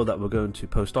URL that we're going to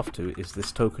post off to is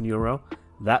this token URL.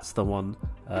 That's the one.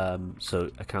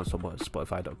 So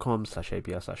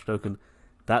accounts.spotify.com/API/token.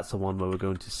 That's the one where we're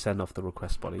going to send off the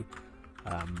request body.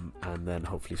 And then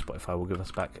hopefully Spotify will give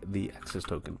us back the access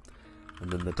token.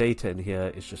 And then the data in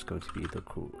here is just going to be the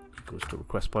equals to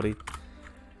request body.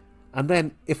 And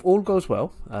then if all goes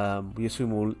well, we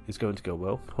assume all is going to go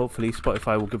well, hopefully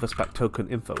Spotify will give us back token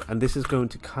info. And this is going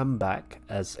to come back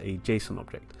as a JSON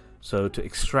object. So to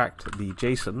extract the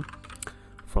JSON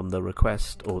from the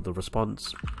request or the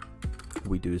response,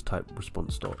 we do is type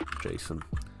response.json.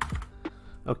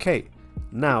 Okay,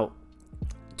 now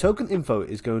token info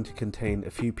is going to contain a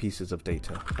few pieces of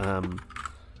data,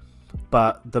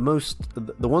 but the ones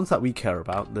that we care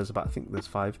about, there's about, I think there's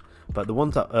 5, but the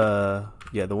ones that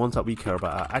the ones that we care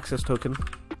about are access token.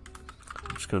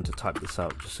 I'm just going to type this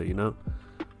out just so you know.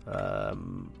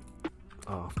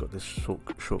 I've got this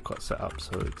shortcut set up,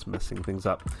 so it's messing things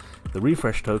up. The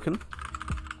refresh token,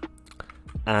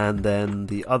 and then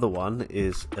the other one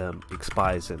is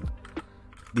expires in.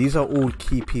 These are all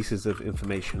key pieces of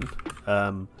information.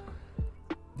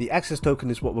 The access token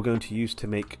is what we're going to use to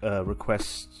make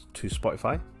requests to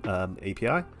Spotify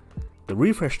API. The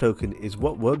refresh token is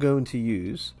what we're going to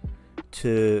use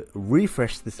to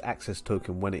refresh this access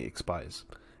token when it expires.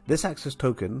 This access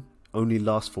token only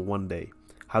lasts for 1 day.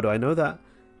 How do I know that?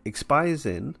 Expires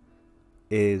in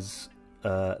is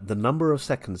the number of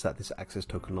seconds that this access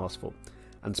token lasts for.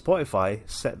 And Spotify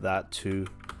set that to,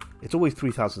 it's always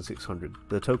 3,600.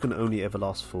 The token only ever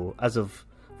lasts for, as of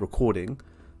recording,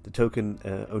 the token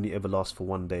only ever lasts for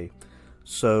 1 day.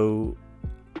 So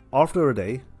after a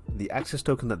day, the access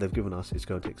token that they've given us is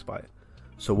going to expire.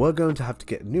 So we're going to have to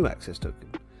get a new access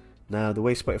token. Now the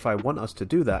way Spotify want us to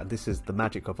do that, this is the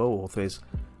magic of OAuth, is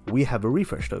we have a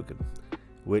refresh token,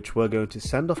 which we're going to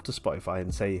send off to Spotify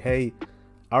and say, hey,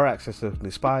 our access token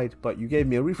expired, but you gave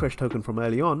me a refresh token from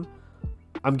early on.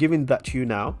 I'm giving that to you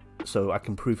now so I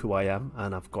can prove who I am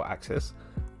and I've got access.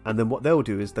 And then what they'll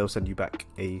do is they'll send you back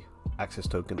a access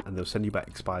token, and they'll send you back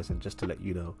expires, and just to let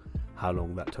you know how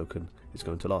long that token is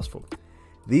going to last for.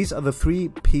 These are the 3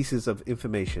 pieces of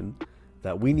information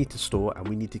that we need to store and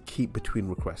we need to keep between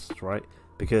requests, right?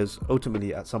 Because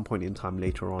ultimately at some point in time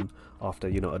later on, after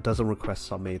a dozen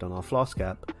requests are made on our Flask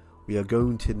app, we are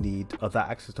going to need that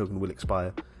access token will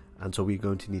expire, and so we're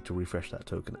going to need to refresh that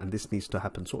token, and this needs to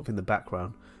happen sort of in the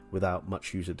background without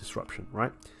much user disruption,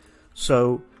 right?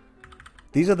 So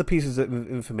these are the pieces of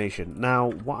information.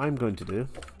 Now what I'm going to do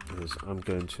is we're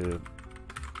going to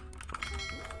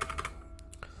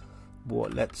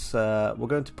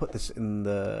put this in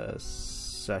the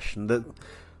session.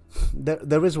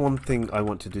 There is one thing I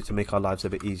want to do to make our lives a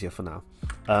bit easier for now.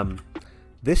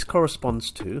 This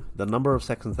corresponds to the number of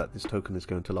seconds that this token is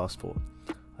going to last for.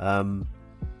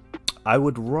 I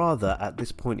would rather at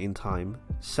this point in time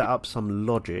set up some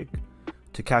logic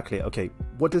to calculate, okay,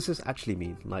 what does this actually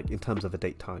mean, like in terms of a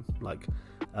date time, like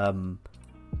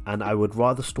and I would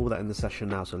rather store that in the session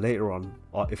now, so later on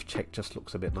our if check just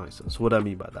looks a bit nicer. So what do I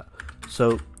mean by that?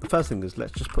 So the first thing is,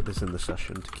 let's just put this in the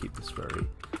session to keep this very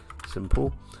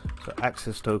simple. So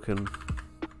access token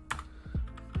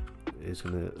is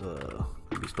going to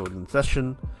be stored in the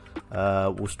session.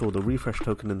 We'll store the refresh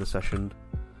token in the session.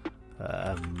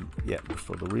 We'll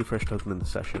store the refresh token in the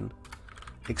session.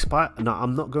 Now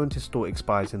I'm not going to store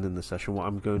expires in the session. What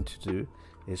I'm going to do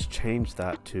is change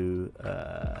that to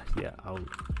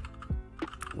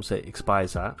we'll say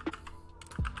expires at,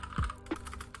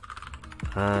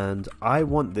 and I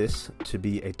want this to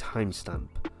be a timestamp,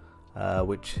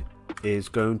 which is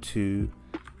going to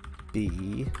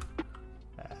be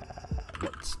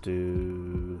let's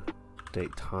do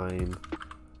datetime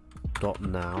dot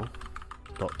now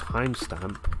dot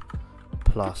timestamp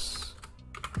plus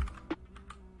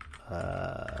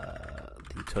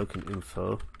the token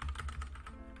info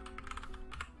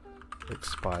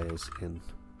expires in.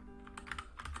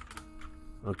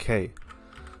 Okay,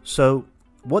 so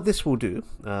what this will do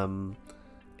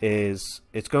is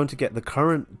it's going to get the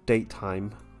current date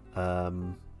time,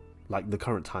 like the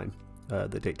current time,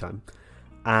 the date time,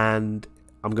 and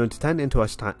I'm going to turn it into a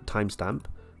timestamp.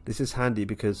 This is handy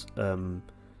because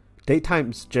date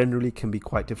times generally can be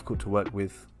quite difficult to work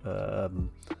with,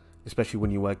 especially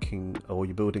when you're working or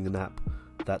you're building an app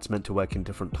that's meant to work in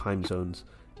different time zones.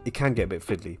 It can get a bit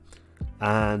fiddly,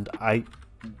 and I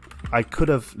could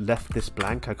have left this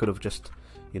blank. I could have just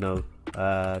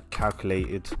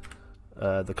calculated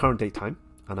the current date time,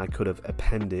 and I could have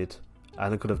appended,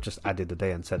 and I could have just added a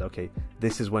day and said, okay,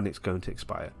 this is when it's going to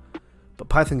expire. But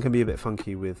Python can be a bit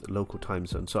funky with local time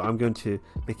zones, so I'm going to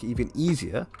make it even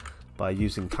easier by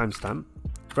using timestamp.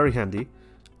 Very handy.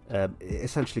 It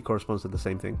essentially corresponds to the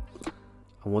same thing.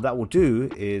 And what that will do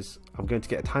is I'm going to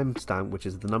get a timestamp, which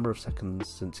is the number of seconds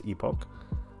since epoch,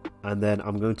 and then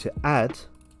I'm going to add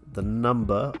the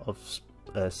number of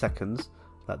seconds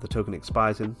that the token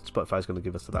expires in. Spotify is going to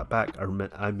give us that back.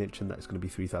 I mentioned that it's going to be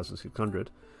 3,600.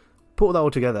 Put that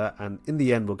all together, and in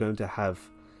the end we're going to have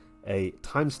a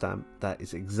timestamp that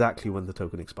is exactly when the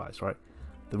token expires, right?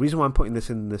 The reason why I'm putting this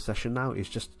in this session now is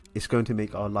just it's going to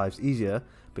make our lives easier,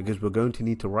 because we're going to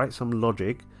need to write some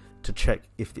logic to check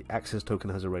if the access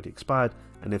token has already expired,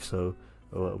 and if so,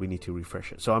 we need to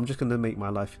refresh it. So I'm just going to make my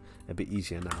life a bit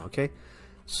easier now. Okay,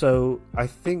 so I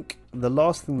think the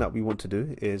last thing that we want to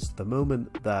do is, the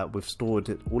moment that we've stored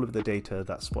all of the data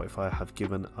that Spotify have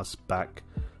given us back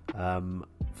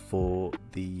for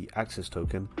the access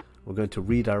token, we're going to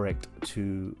redirect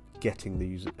to getting the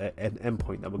user an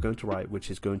endpoint that we're going to write, which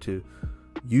is going to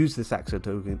use this access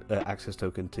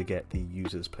token to get the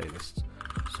users playlists.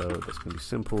 So that's going to be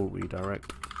simple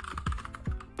redirect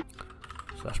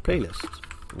 /playlists.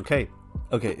 Okay,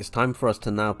 it's time for us to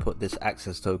now put this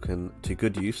access token to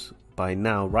good use by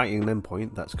now writing an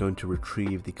endpoint that's going to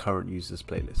retrieve the current users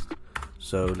playlist.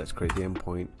 So let's create the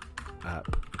endpoint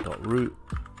app.root,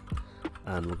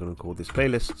 and we're going to call this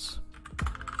playlists,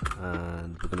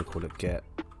 and we're going to call it get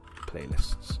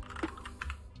playlists.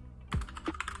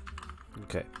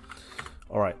 Okay,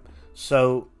 alright,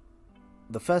 so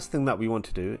the first thing that we want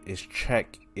to do is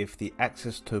check if the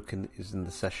access token is in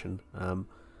the session.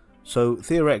 So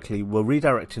theoretically we'll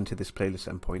redirect into this playlist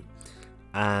endpoint,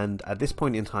 and at this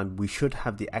point in time we should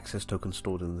have the access token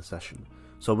stored in the session.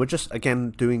 So we're just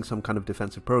again doing some kind of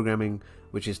defensive programming,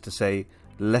 which is to say,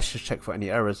 let's just check for any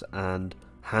errors and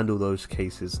handle those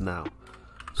cases now.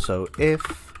 So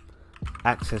if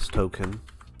access token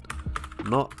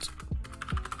not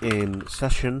in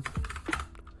session,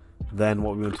 then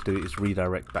what we want to do is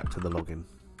redirect back to the login.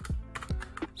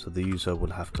 So the user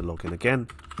will have to log in again,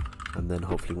 and then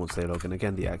hopefully once they log in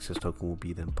again, the access token will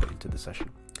be then put into the session.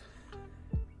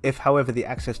 If, however, the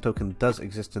access token does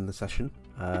exist in the session,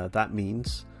 that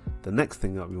means the next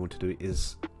thing that we want to do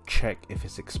is check if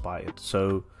it's expired.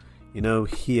 So, you know,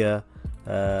 here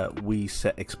we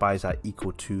set expires at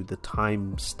equal to the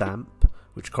timestamp,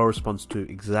 which corresponds to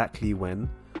exactly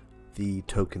when the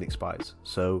token expires.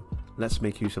 So let's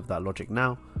make use of that logic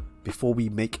now. Before we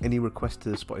make any request to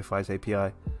Spotify's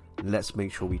API, let's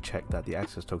make sure we check that the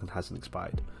access token hasn't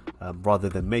expired. Rather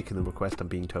than making the request and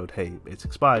being told, hey, it's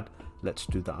expired, let's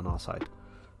do that on our side.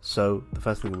 So the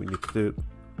first thing we need to do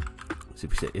is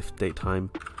if we say if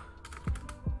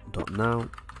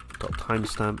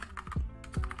datetime.now.timestamp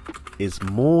is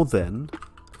more than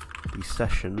the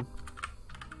session,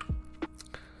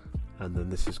 and then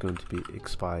this is going to be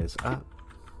expires at,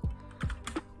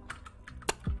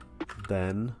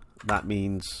 then that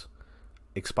means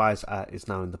expires at is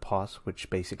now in the past, which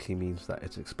basically means that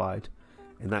it's expired.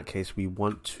 In that case, we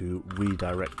want to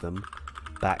redirect them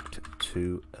back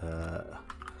to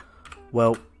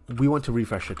well, we want to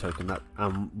refresh the token. That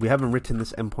we haven't written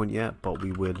this endpoint yet, but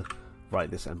we will write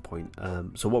this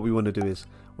endpoint. So what we want to do is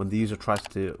when the user try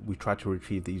to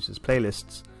retrieve the user's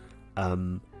playlists,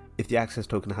 if the access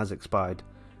token has expired,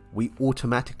 we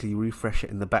automatically refresh it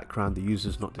in the background. The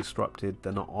user's not disrupted,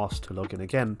 they're not asked to log in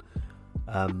again.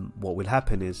 What will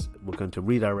happen is we're going to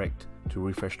redirect to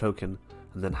refresh token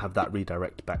and then have that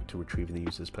redirect back to retrieving the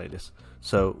user's playlist.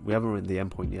 So we haven't written the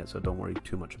endpoint yet, so don't worry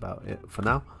too much about it for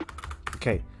now.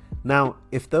 Okay, now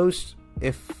if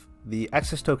the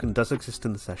access token does exist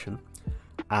in the session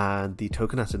and the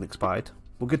token hasn't expired,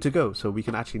 we're good to go. So we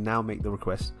can actually now make the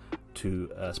request to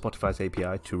Spotify's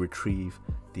API to retrieve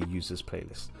the user's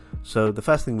playlist. So the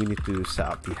first thing we need to do is set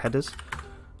up the headers,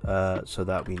 so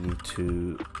that we need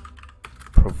to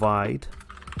provide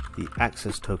the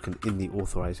access token in the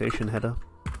authorization header.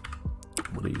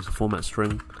 I'm going to use a format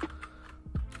string.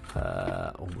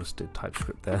 Almost did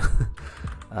TypeScript there.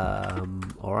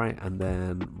 Alright, and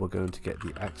then we're going to get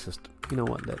the access. You know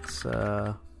what? Let's do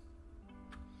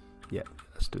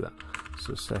that.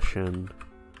 So session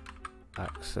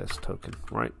access token,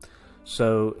 right?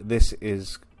 So this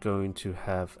is going to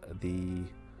have the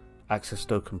access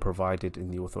token provided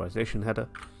in the authorization header.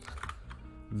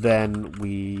 Then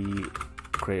we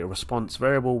create a response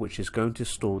variable which is going to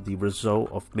store the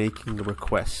result of making the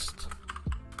request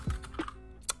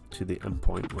to the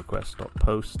endpoint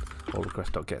request.post or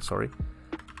request.get, sorry,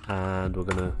 and we're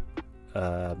going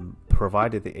to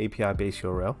provide the API base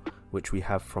URL which we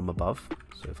have from above.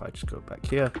 So if I just go back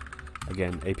here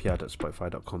again,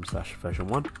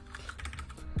 api.spotify.com/version1,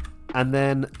 and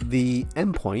then the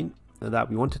endpoint that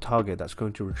we want to target that's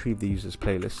going to retrieve the user's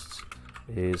playlists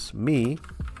is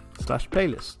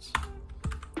me/playlists.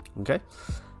 Okay,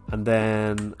 and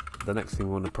then the next thing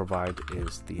we want to provide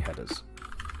is the headers.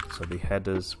 So the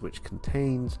headers which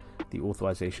contains the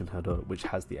authorization header which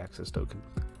has the access token.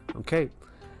 Okay,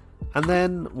 and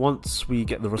then once we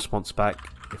get the response back,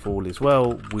 if all is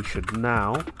well, we should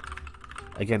now,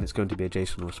 again it's going to be a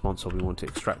JSON response, so we want to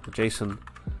extract the JSON,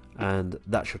 and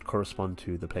that should correspond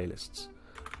to the playlists.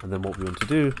 And then what we want to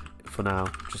do for now,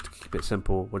 just to keep it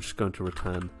simple, we're just going to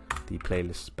return the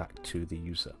playlists back to the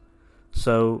user.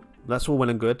 So that's all well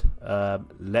and good.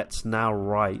 Let's now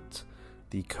write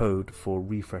the code for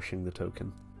refreshing the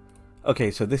token.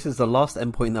 Okay, so this is the last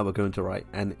endpoint that we're going to write,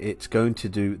 and it's going to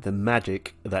do the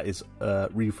magic that is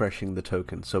refreshing the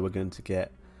token. So we're going to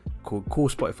call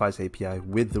Spotify's API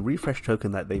with the refresh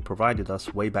token that they provided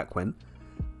us way back when,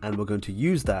 and we're going to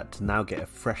use that to now get a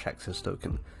fresh access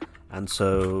token. And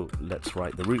so let's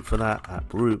write the root for that,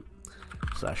 app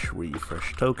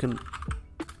root/refresh token.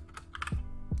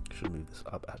 Should move this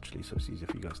up actually so it's easier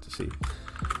for you guys to see.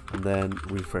 And then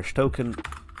refresh token.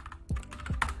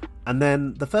 And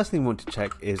then the first thing we want to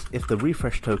check is if the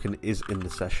refresh token is in the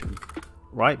session,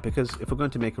 right? Because if we're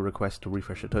going to make a request to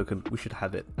refresh a token, we should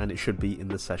have it, and it should be in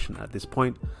the session at this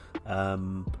point.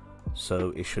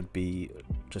 So it should be,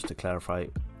 just to clarify,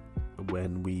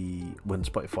 when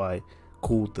Spotify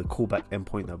called the callback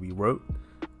endpoint that we wrote,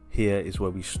 here is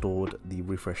where we stored the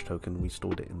refresh token. We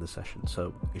stored it in the session,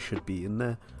 so it should be in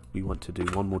there. We want to do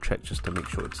one more check just to make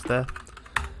sure it's there.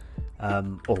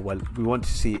 We want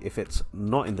to see if it's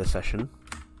not in the session,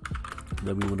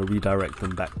 then we want to redirect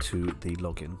them back to the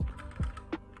login.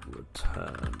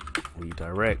 Return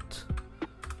redirect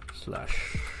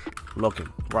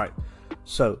 /login. Right,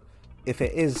 so if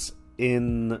it is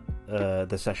in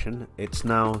the session, it's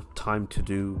now time to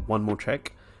do one more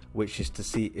check, which is to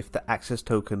see if the access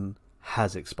token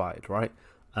has expired, right?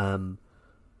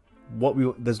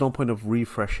 there's no point of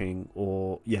refreshing,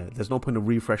 there's no point of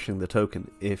refreshing the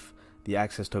token if the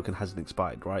access token hasn't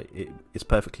expired, right? It's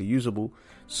perfectly usable,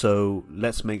 so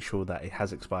let's make sure that it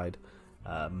has expired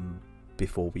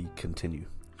before we continue.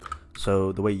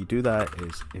 So the way you do that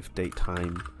is if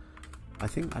datetime, I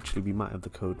think actually we might have the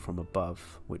code from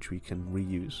above which we can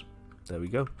reuse. There we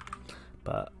go,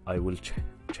 but I will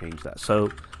change that.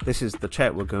 So this is the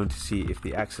check. We're going to see if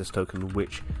the access token,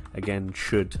 which again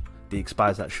the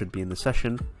expires that should be in the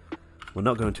session, we're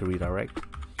not going to redirect.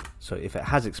 So if it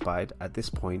has expired at this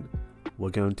point, we're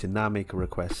going to now make a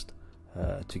request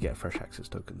to get a fresh access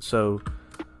token. So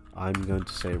I'm going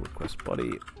to say request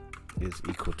body is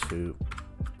equal to,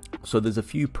 so there's a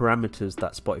few parameters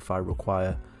that Spotify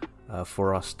require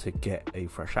for us to get a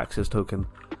fresh access token.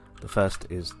 The first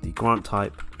is the grant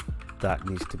type, that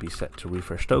needs to be set to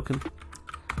refresh token.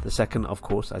 The second, of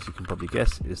course, as you can probably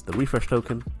guess, is the refresh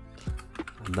token,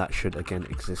 and that should again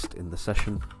exist in the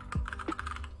session.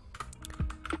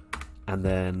 And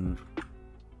then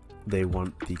they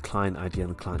want the client ID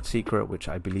and the client secret, which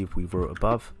I believe we wrote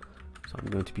above. So I'm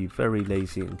going to be very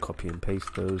lazy and copy and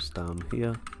paste those down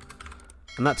here.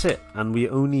 And that's it. And we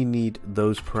only need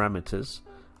those parameters,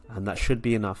 and that should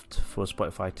be enough for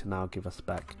Spotify to now give us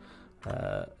back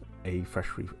a fresh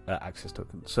access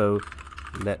token. So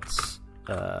let's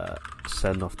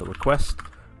send off the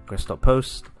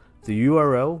request.post. The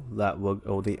URL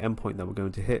or the endpoint that we're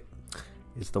going to hit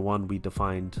is the one we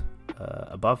defined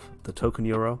above, the token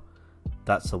URL.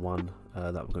 That's the one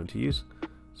that we're going to use.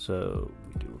 So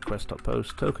we do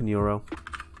request.post token URL,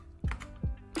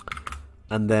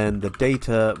 and then the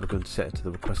data we're going to set it to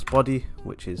the request body,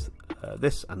 which is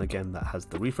this, and again that has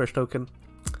the refresh token.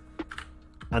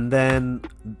 And then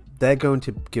they're going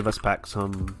to give us back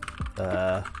some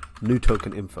new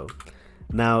token info.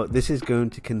 Now this is going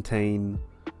to contain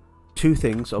two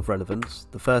things of relevance.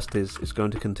 The first is it's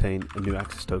going to contain a new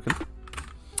access token,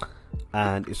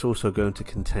 and it's also going to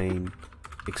contain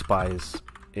expires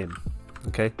in.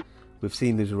 Okay, we've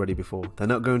seen these already before. They're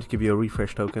not going to give you a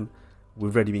refresh token.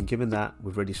 We've already been given that.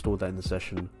 We've already stored that in the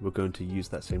session. We're going to use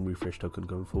that same refresh token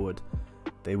going forward.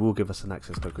 They will give us an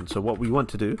access token. So what we want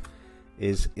to do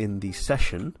is in the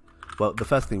session, well, the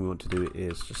first thing we want to do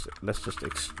is let's just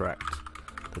extract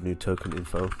the new token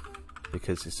info,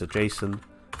 because it's a JSON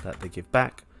that they give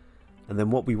back. And then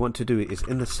what we want to do is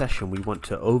in the session we want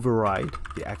to override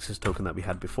the access token that we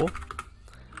had before.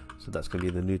 So that's going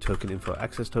to be the new token info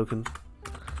access token.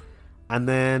 And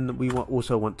then we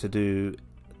also want to do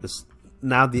this.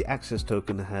 Now the access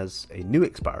token has a new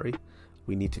expiry.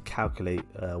 We need to calculate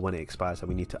when it expires, and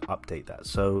we need to update that.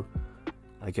 So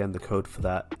again, the code for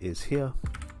that is here.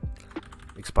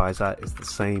 Expires at is the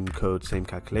same code, same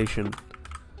calculation.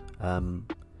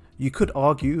 You could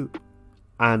argue,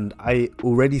 and I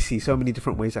already see so many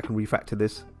different ways I can refactor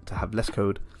this to have less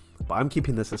code, but I'm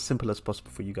keeping this as simple as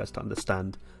possible for you guys to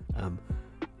understand.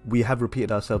 We have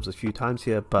repeated ourselves a few times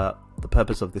here, but the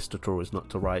purpose of this tutorial is not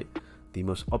to write the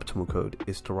most optimal code,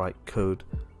 is to write code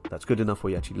that's good enough where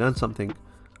you actually learn something,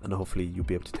 and hopefully you'll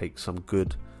be able to take some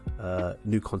good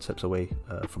new concepts away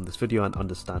from this video and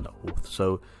understand OAuth.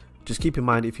 So just keep in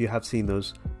mind, if you have seen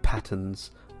those patterns,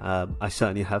 I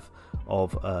certainly have,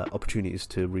 of opportunities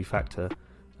to refactor,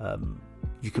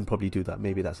 you can probably do that.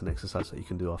 Maybe that's an exercise that you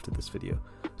can do after this video.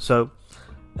 So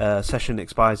session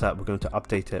expires at, we're going to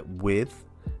update it with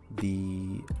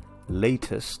the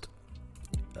latest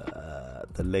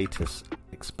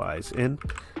expires in.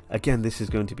 Again, this is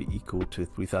going to be equal to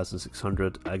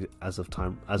 3600 as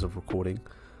of recording,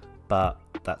 but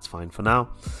that's fine for now.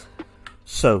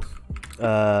 So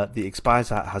the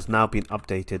expires at has now been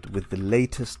updated with the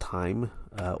latest time,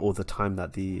 or the time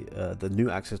that the new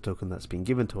access token that's been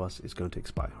given to us is going to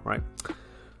expire, right?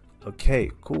 Okay,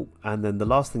 cool. And then the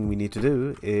last thing we need to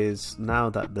do is,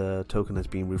 now that the token has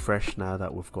been refreshed, now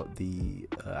that we've got the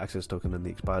access token and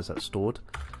the expires that's stored,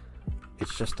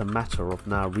 it's just a matter of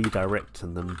now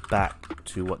redirecting them back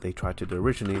to what they tried to do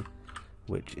originally,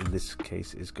 which in this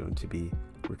case is going to be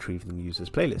retrieving users'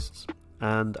 playlists.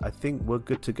 And I think we're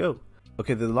good to go.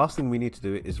 Okay, the last thing we need to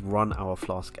do is run our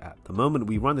Flask app. The moment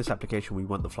we run this application, we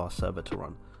want the Flask server to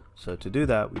run. So to do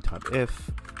that, we type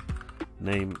if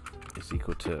name is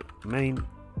equal to main,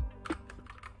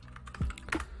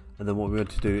 and then what we want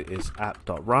to do is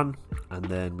app.run, and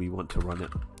then we want to run it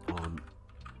on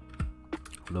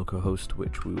localhost,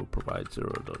 which we will provide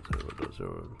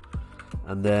 0.0.0,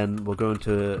 and then we're going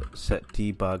to set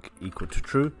debug equal to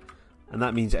true, and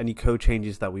that means any code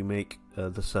changes that we make,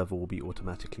 the server will be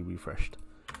automatically refreshed.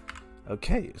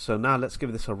 Okay, so now let's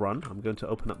give this a run. I'm going to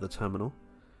open up the terminal.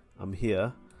 I'm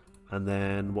here, and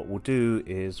then what we'll do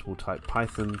is we'll type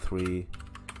python 3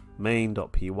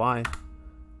 main.py,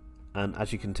 and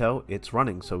as you can tell, it's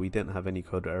running, so we didn't have any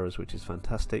code errors, which is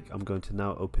fantastic. I'm going to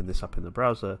now open this up in the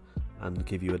browser and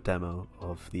give you a demo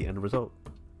of the end result.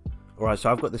 Alright,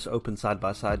 so I've got this open side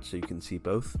by side so you can see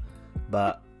both,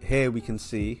 but here we can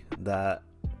see that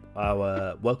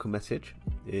our welcome message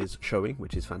is showing,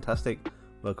 which is fantastic.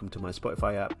 Welcome to my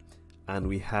Spotify app, and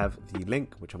we have the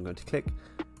link which I'm going to click,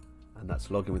 and that's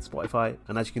login with Spotify.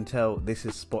 And as you can tell, this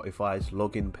is Spotify's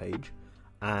login page,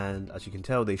 and as you can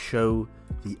tell, they show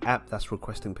the app that's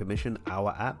requesting permission,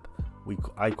 our app.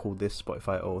 I call this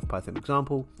Spotify OAuth Python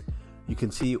example. You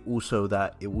can see also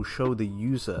that it will show the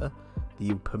user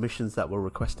the permissions that we're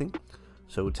requesting,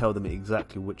 so we'll tell them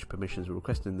exactly which permissions we're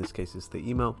requesting. In this case, it's the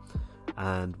email,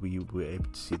 and we were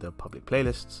able to see the public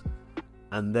playlists.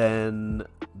 And then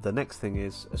the next thing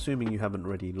is, assuming you haven't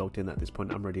already logged in at this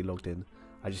point, I'm already logged in,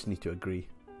 I just need to agree.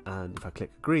 And if I click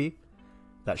agree,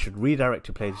 that should redirect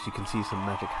to playlists. You can see some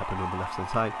magic happen on the left hand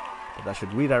side, but that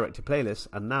should redirect to playlists.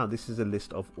 And now this is a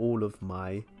list of all of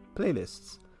my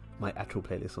playlists, my actual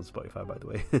playlist on Spotify, by the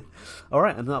way. All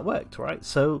right, and that worked, right?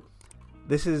 So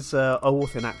this is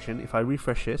OAuth in action. If I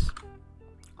refresh this,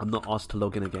 I'm not asked to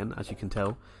log in again. As you can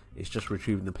tell, it's just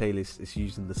retrieving the playlist. It's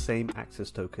using the same access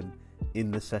token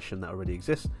in the session that already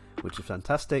exists, which is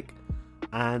fantastic.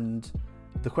 And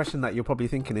the question that you're probably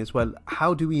thinking is, well,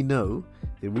 how do we know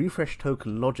the refresh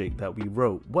token logic that we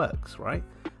wrote works, right?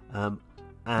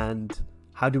 And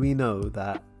how do we know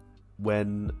that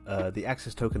when the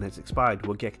access token has expired,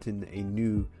 we're getting a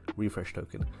new refresh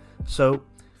token? So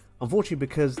unfortunately,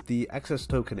 because the access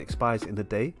token expires in a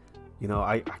day, you know,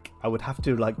 I would have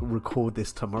to like record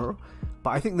this tomorrow.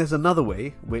 But I think there's another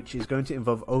way, which is going to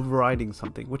involve overriding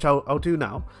something, which I'll do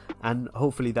now, and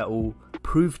hopefully that will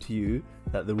prove to you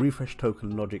that the refresh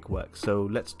token logic works. So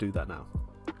let's do that now.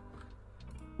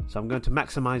 So I'm going to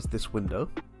maximize this window,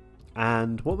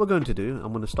 and what we're going to do,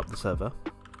 I'm going to stop the server,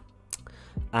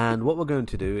 and what we're going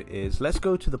to do is, let's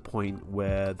go to the point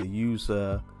where the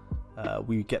user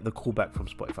we get the callback from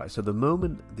Spotify. So the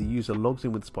moment the user logs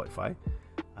in with Spotify,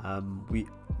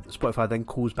 Spotify then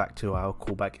calls back to our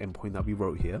callback endpoint that we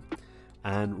wrote here.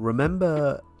 And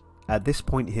remember, at this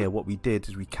point here, what we did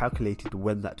is we calculated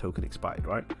when that token expired,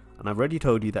 right? And I've already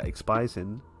told you that expires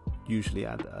in, usually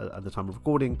at the time of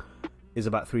recording, is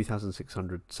about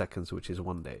 3,600 seconds, which is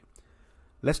 1 day.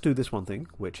 Let's do this one thing,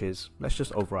 which is, let's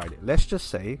just override it. Let's just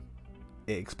say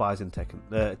it expires in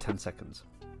 10 seconds.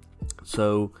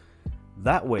 So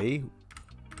that way,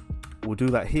 we'll do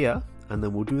that here, and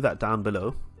then we'll do that down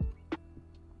below.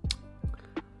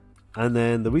 And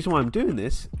then the reason why I'm doing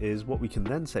this is what we can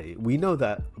then say. We know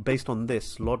that based on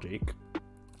this logic,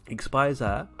 expires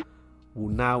at will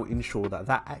now ensure that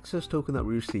that access token that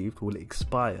we received will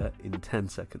expire in 10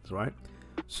 seconds, right?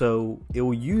 So it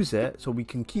will use it so we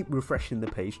can keep refreshing the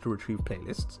page to retrieve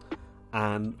playlists.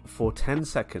 And for 10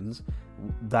 seconds,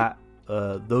 that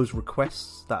those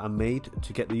requests that are made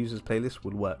to get the user's playlist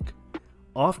will work.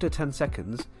 After 10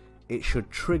 seconds, it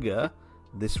should trigger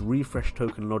this refresh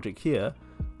token logic here,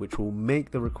 which will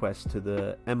make the request to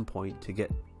the endpoint to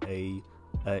get a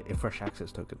fresh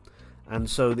access token. And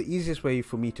so the easiest way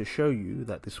for me to show you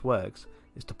that this works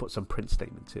is to put some print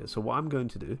statements here. So what I'm going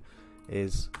to do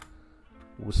is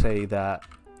we'll say that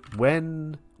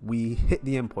when we hit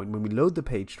the endpoint, when we load the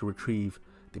page to retrieve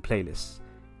the playlists,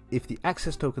 if the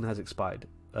access token has expired,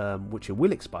 which it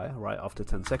will expire right after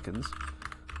 10 seconds,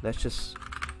 let's just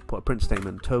put a print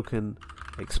statement, token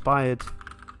expired,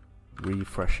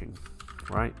 refreshing,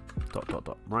 right, ...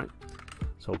 right?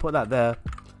 So we'll put that there,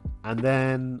 and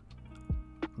then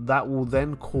that will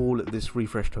then call this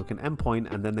refresh token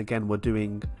endpoint, and then again we're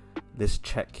doing this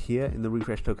check here in the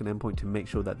refresh token endpoint to make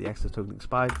sure that the access token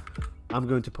expired. I'm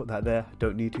going to put that there,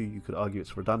 don't need to, you could argue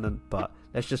it's redundant, but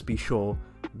let's just be sure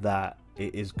that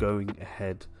it is going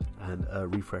ahead and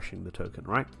refreshing the token,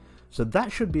 right? So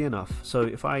that should be enough. So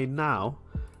if I now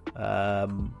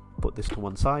put this to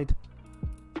one side,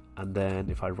 and then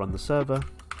if I run the server,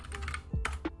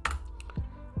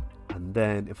 and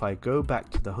then if I go back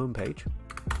to the home page,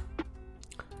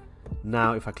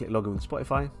 now if I click login with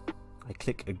Spotify, I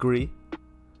click agree,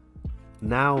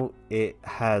 now it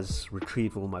has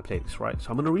retrieved all my playlists, right? So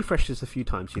I'm going to refresh this a few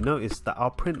times. You notice that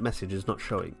our print message is not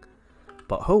showing,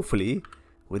 but hopefully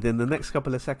within the next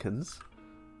couple of seconds,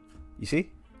 you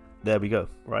see, there we go,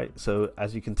 right? So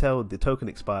as you can tell, the token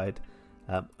expired.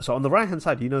 So on the right hand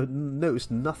side, you know,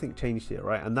 notice nothing changed here,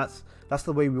 right? And that's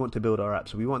the way we want to build our app.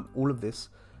 So we want all of this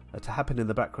to happen in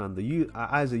the background.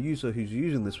 As a user who's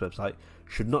using this website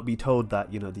should not be told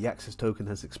that, you know, the access token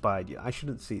has expired. I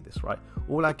shouldn't see this, right?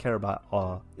 All I care about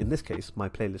are, in this case, my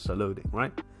playlists are loading,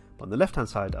 right? But on the left hand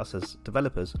side, us as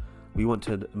developers, we want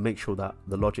to make sure that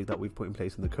the logic that we've put in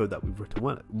place in the code that we've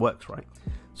written works, right?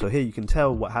 So here you can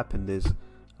tell what happened is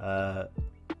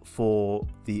for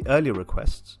the earlier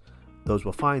requests, those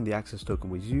were fine, the access token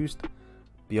was used.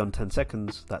 Beyond 10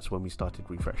 seconds, that's when we started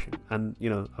refreshing. And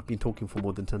I've been talking for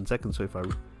more than 10 seconds, so if I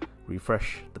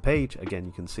refresh the page, again,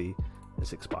 you can see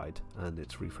it's expired and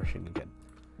it's refreshing again.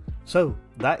 So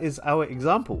that is our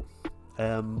example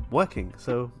working.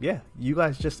 So yeah, you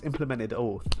guys just implemented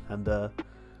OAuth, and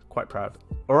quite proud.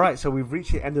 Alright, so we've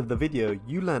reached the end of the video.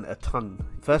 You learned a ton.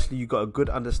 Firstly, you got a good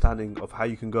understanding of how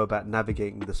you can go about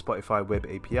navigating the Spotify web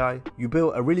API. You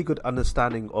built a really good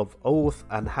understanding of OAuth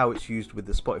and how it's used with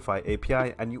the Spotify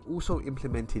API, and you also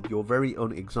implemented your very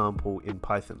own example in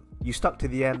Python. You stuck to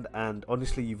the end, and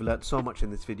honestly, you've learned so much in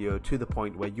this video to the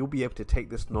point where you'll be able to take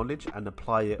this knowledge and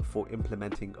apply it for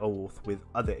implementing OAuth with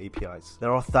other APIs.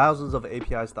 There are thousands of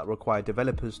APIs that require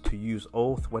developers to use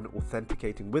OAuth when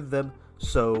authenticating with them,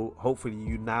 so hopefully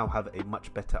you now have a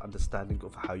much better understanding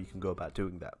of how you can go about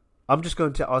doing that. I'm just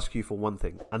going to ask you for one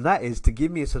thing, and that is to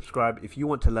give me a subscribe if you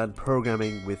want to learn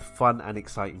programming with fun and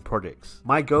exciting projects.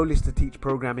 My goal is to teach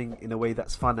programming in a way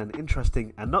that's fun and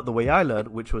interesting, and not the way I learned,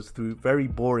 which was through very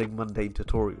boring, mundane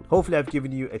tutorials. Hopefully I've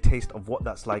given you a taste of what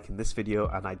that's like in this video,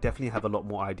 and I definitely have a lot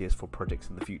more ideas for projects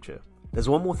in the future. There's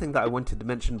one more thing that I wanted to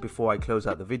mention before I close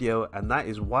out the video, and that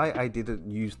is why I didn't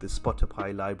use the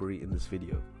Spotify library in this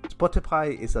video.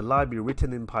 Spotify is a library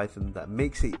written in Python that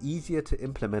makes it easier to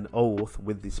implement OAuth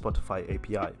with the Spotify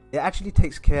API. It actually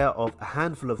takes care of a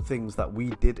handful of things that we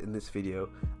did in this video,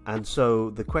 and so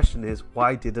the question is,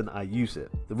 why didn't I use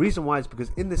it? The reason why is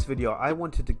because in this video I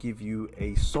wanted to give you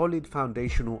a solid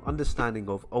foundational understanding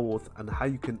of OAuth and how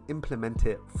you can implement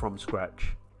it from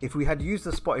scratch. If we had used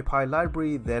the Spotify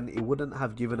library, then it wouldn't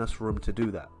have given us room to do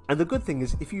that. And the good thing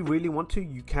is, if you really want to,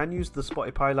 you can use the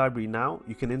Spotify library now,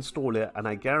 you can install it, and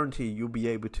I guarantee you'll be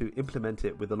able to implement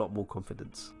it with a lot more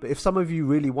confidence. But if some of you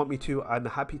really want me to, I'm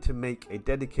happy to make a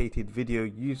dedicated video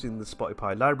using the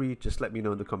Spotify library. Just let me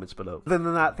know in the comments below. Other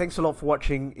than that, thanks a lot for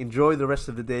watching. Enjoy the rest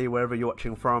of the day wherever you're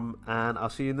watching from, and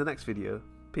I'll see you in the next video.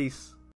 Peace.